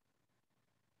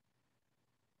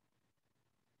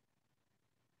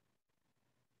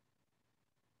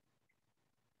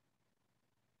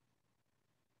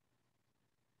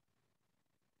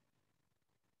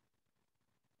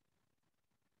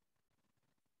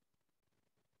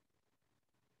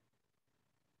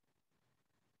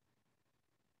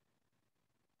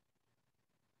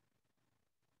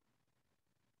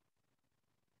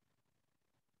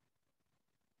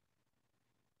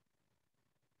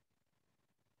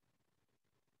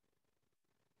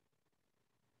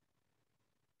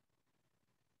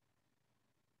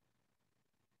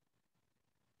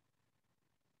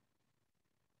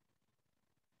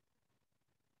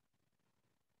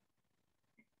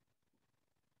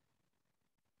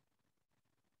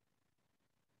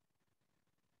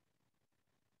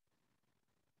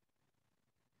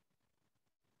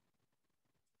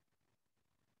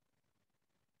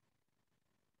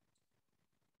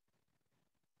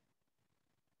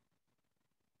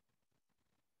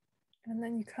 And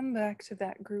then you come back to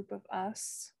that group of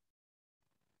us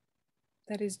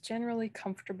that is generally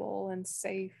comfortable and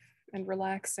safe and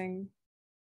relaxing.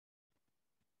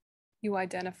 You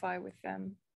identify with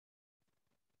them.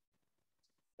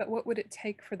 But what would it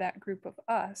take for that group of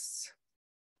us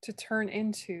to turn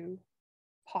into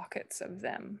pockets of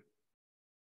them?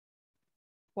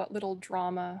 What little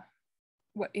drama,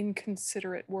 what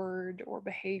inconsiderate word or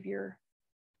behavior?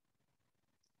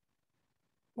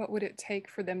 What would it take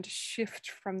for them to shift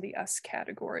from the us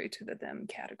category to the them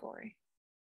category?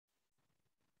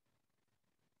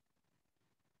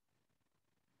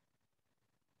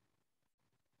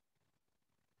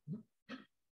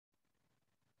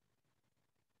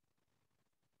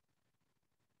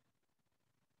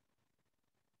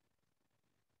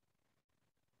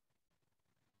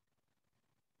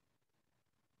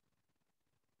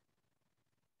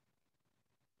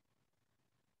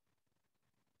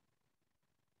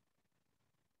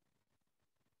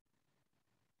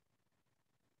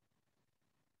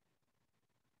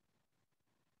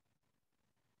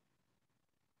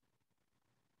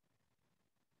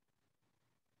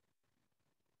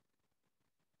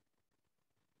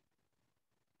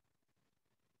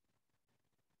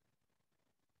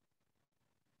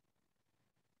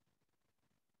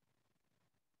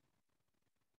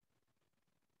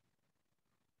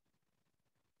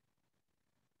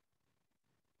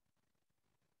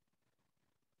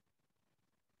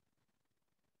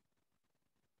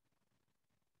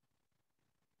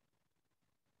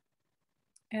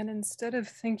 And instead of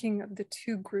thinking of the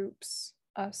two groups,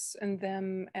 us and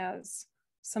them, as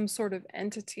some sort of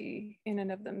entity in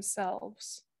and of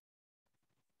themselves,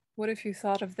 what if you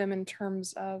thought of them in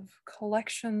terms of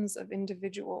collections of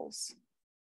individuals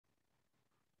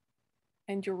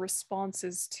and your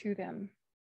responses to them?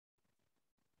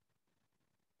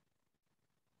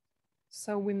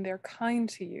 So when they're kind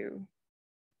to you,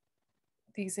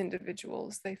 these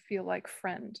individuals, they feel like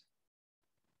friend.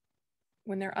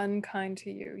 When they're unkind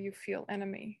to you, you feel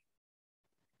enemy.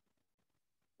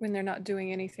 When they're not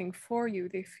doing anything for you,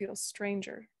 they feel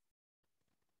stranger.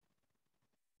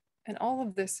 And all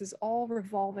of this is all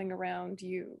revolving around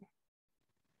you.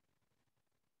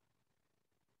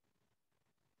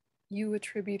 You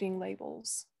attributing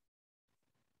labels,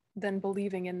 then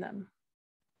believing in them.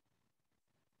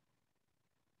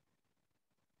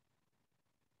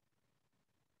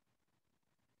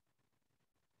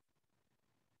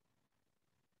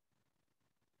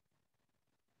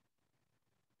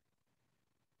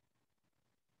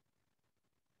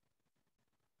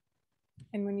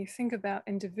 And when you think about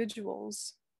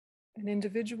individuals, an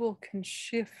individual can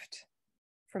shift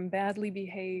from badly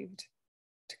behaved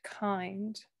to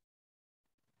kind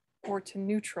or to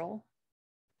neutral,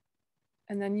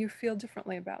 and then you feel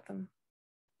differently about them.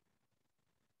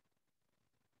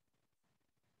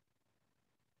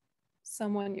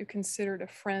 Someone you considered a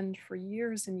friend for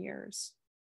years and years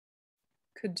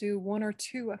could do one or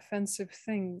two offensive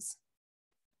things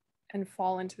and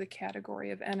fall into the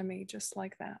category of enemy just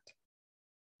like that.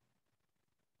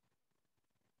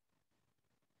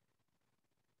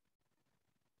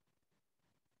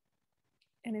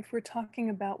 And if we're talking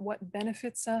about what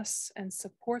benefits us and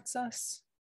supports us,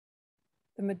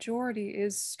 the majority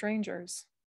is strangers.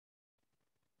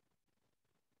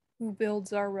 Who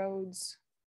builds our roads?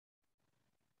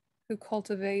 Who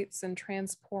cultivates and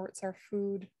transports our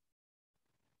food?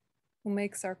 Who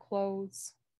makes our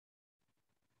clothes?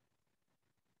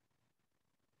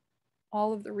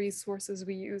 All of the resources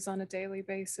we use on a daily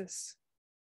basis,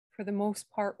 for the most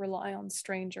part, rely on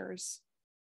strangers.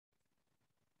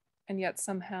 And yet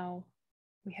somehow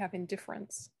we have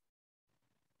indifference.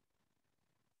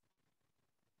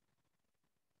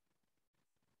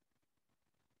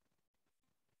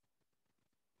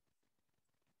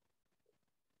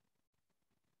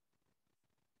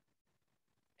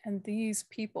 And these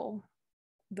people,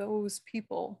 those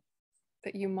people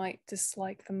that you might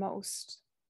dislike the most,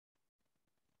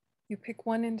 you pick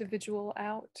one individual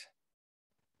out,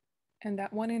 and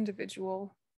that one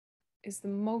individual is the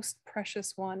most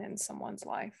precious one in someone's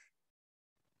life.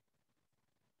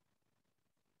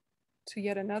 To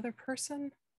yet another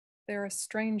person, they're a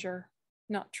stranger,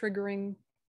 not triggering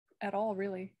at all,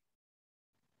 really.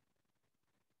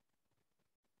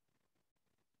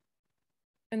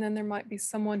 And then there might be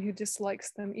someone who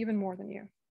dislikes them even more than you.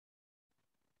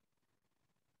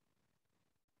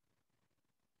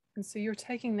 And so you're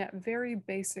taking that very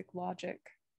basic logic,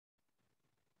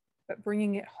 but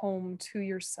bringing it home to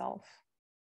yourself.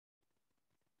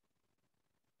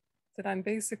 That I'm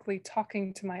basically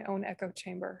talking to my own echo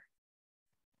chamber.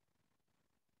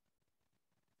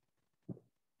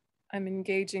 I'm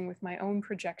engaging with my own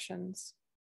projections,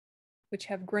 which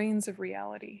have grains of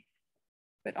reality,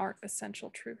 but aren't essential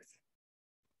truth.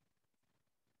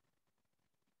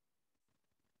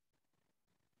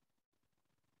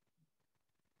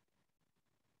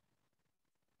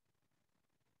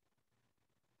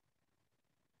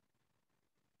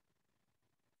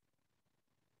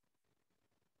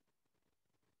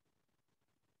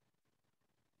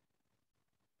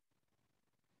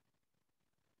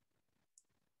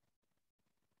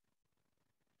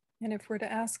 And if we're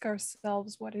to ask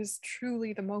ourselves what is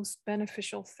truly the most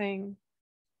beneficial thing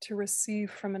to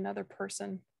receive from another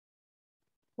person,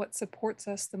 what supports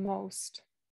us the most,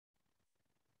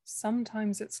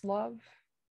 sometimes it's love,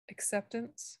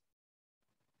 acceptance.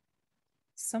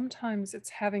 Sometimes it's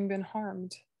having been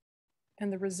harmed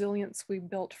and the resilience we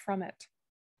built from it.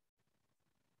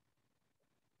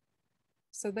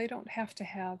 So they don't have to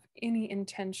have any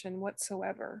intention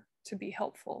whatsoever to be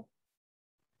helpful,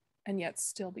 and yet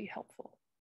still be helpful.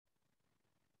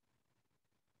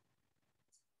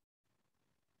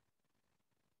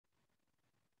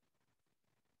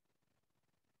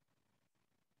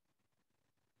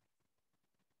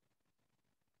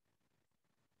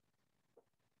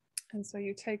 And so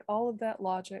you take all of that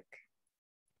logic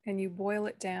and you boil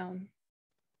it down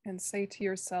and say to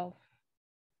yourself,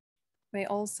 may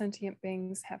all sentient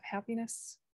beings have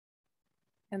happiness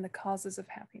and the causes of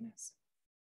happiness.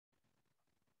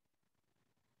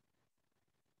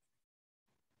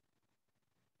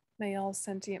 May all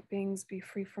sentient beings be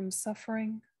free from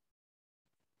suffering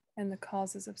and the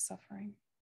causes of suffering.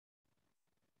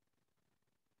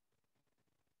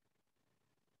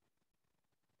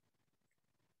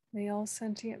 May all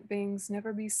sentient beings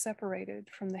never be separated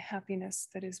from the happiness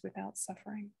that is without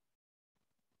suffering.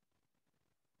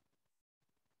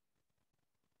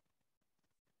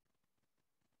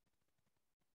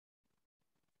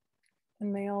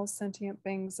 And may all sentient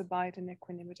beings abide in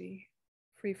equanimity,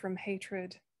 free from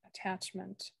hatred,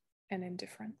 attachment, and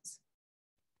indifference.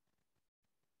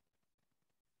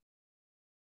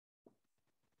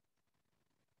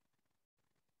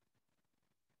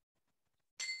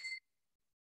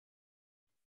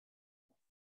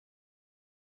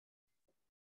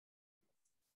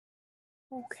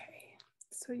 Okay,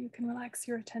 so you can relax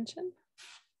your attention.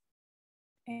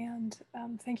 And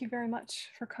thank you very much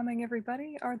for coming,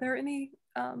 everybody. Are there any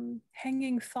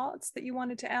hanging thoughts that you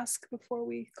wanted to ask before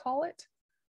we call it?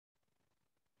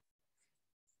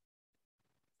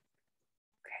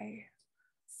 Okay,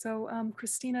 so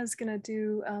Christina is going to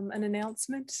do an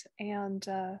announcement, and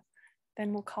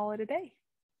then we'll call it a day.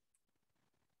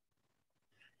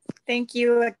 Thank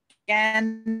you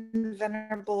again,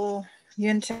 Venerable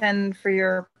Yönten, for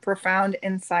your profound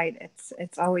insight.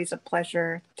 It's always a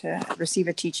pleasure to receive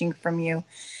a teaching from you.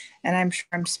 And I'm sure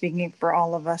I'm speaking for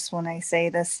all of us when I say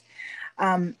this.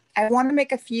 I want to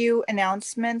make a few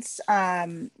announcements.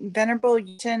 Venerable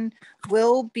Yönten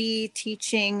will be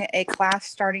teaching a class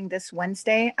starting this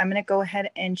Wednesday. I'm going to go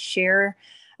ahead and share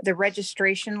the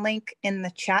registration link in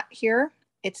the chat here.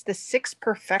 It's the 6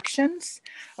 perfections,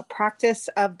 a practice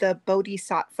of the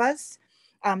Bodhisattvas.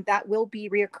 That will be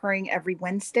reoccurring every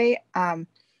Wednesday,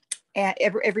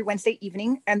 every Wednesday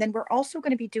evening. And then we're also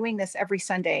going to be doing this every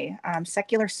Sunday,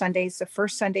 secular Sundays, the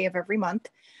first Sunday of every month.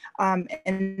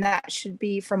 And that should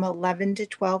be from 11 to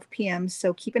 12 p.m.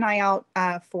 So keep an eye out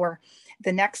for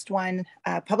the next one,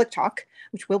 Public Talk,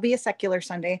 which will be a secular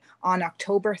Sunday on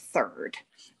October 3rd.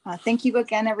 Thank you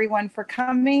again, everyone, for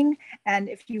coming. And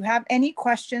if you have any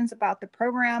questions about the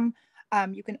program,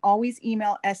 you can always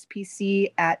email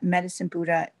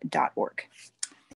spc@medicinebuddha.org.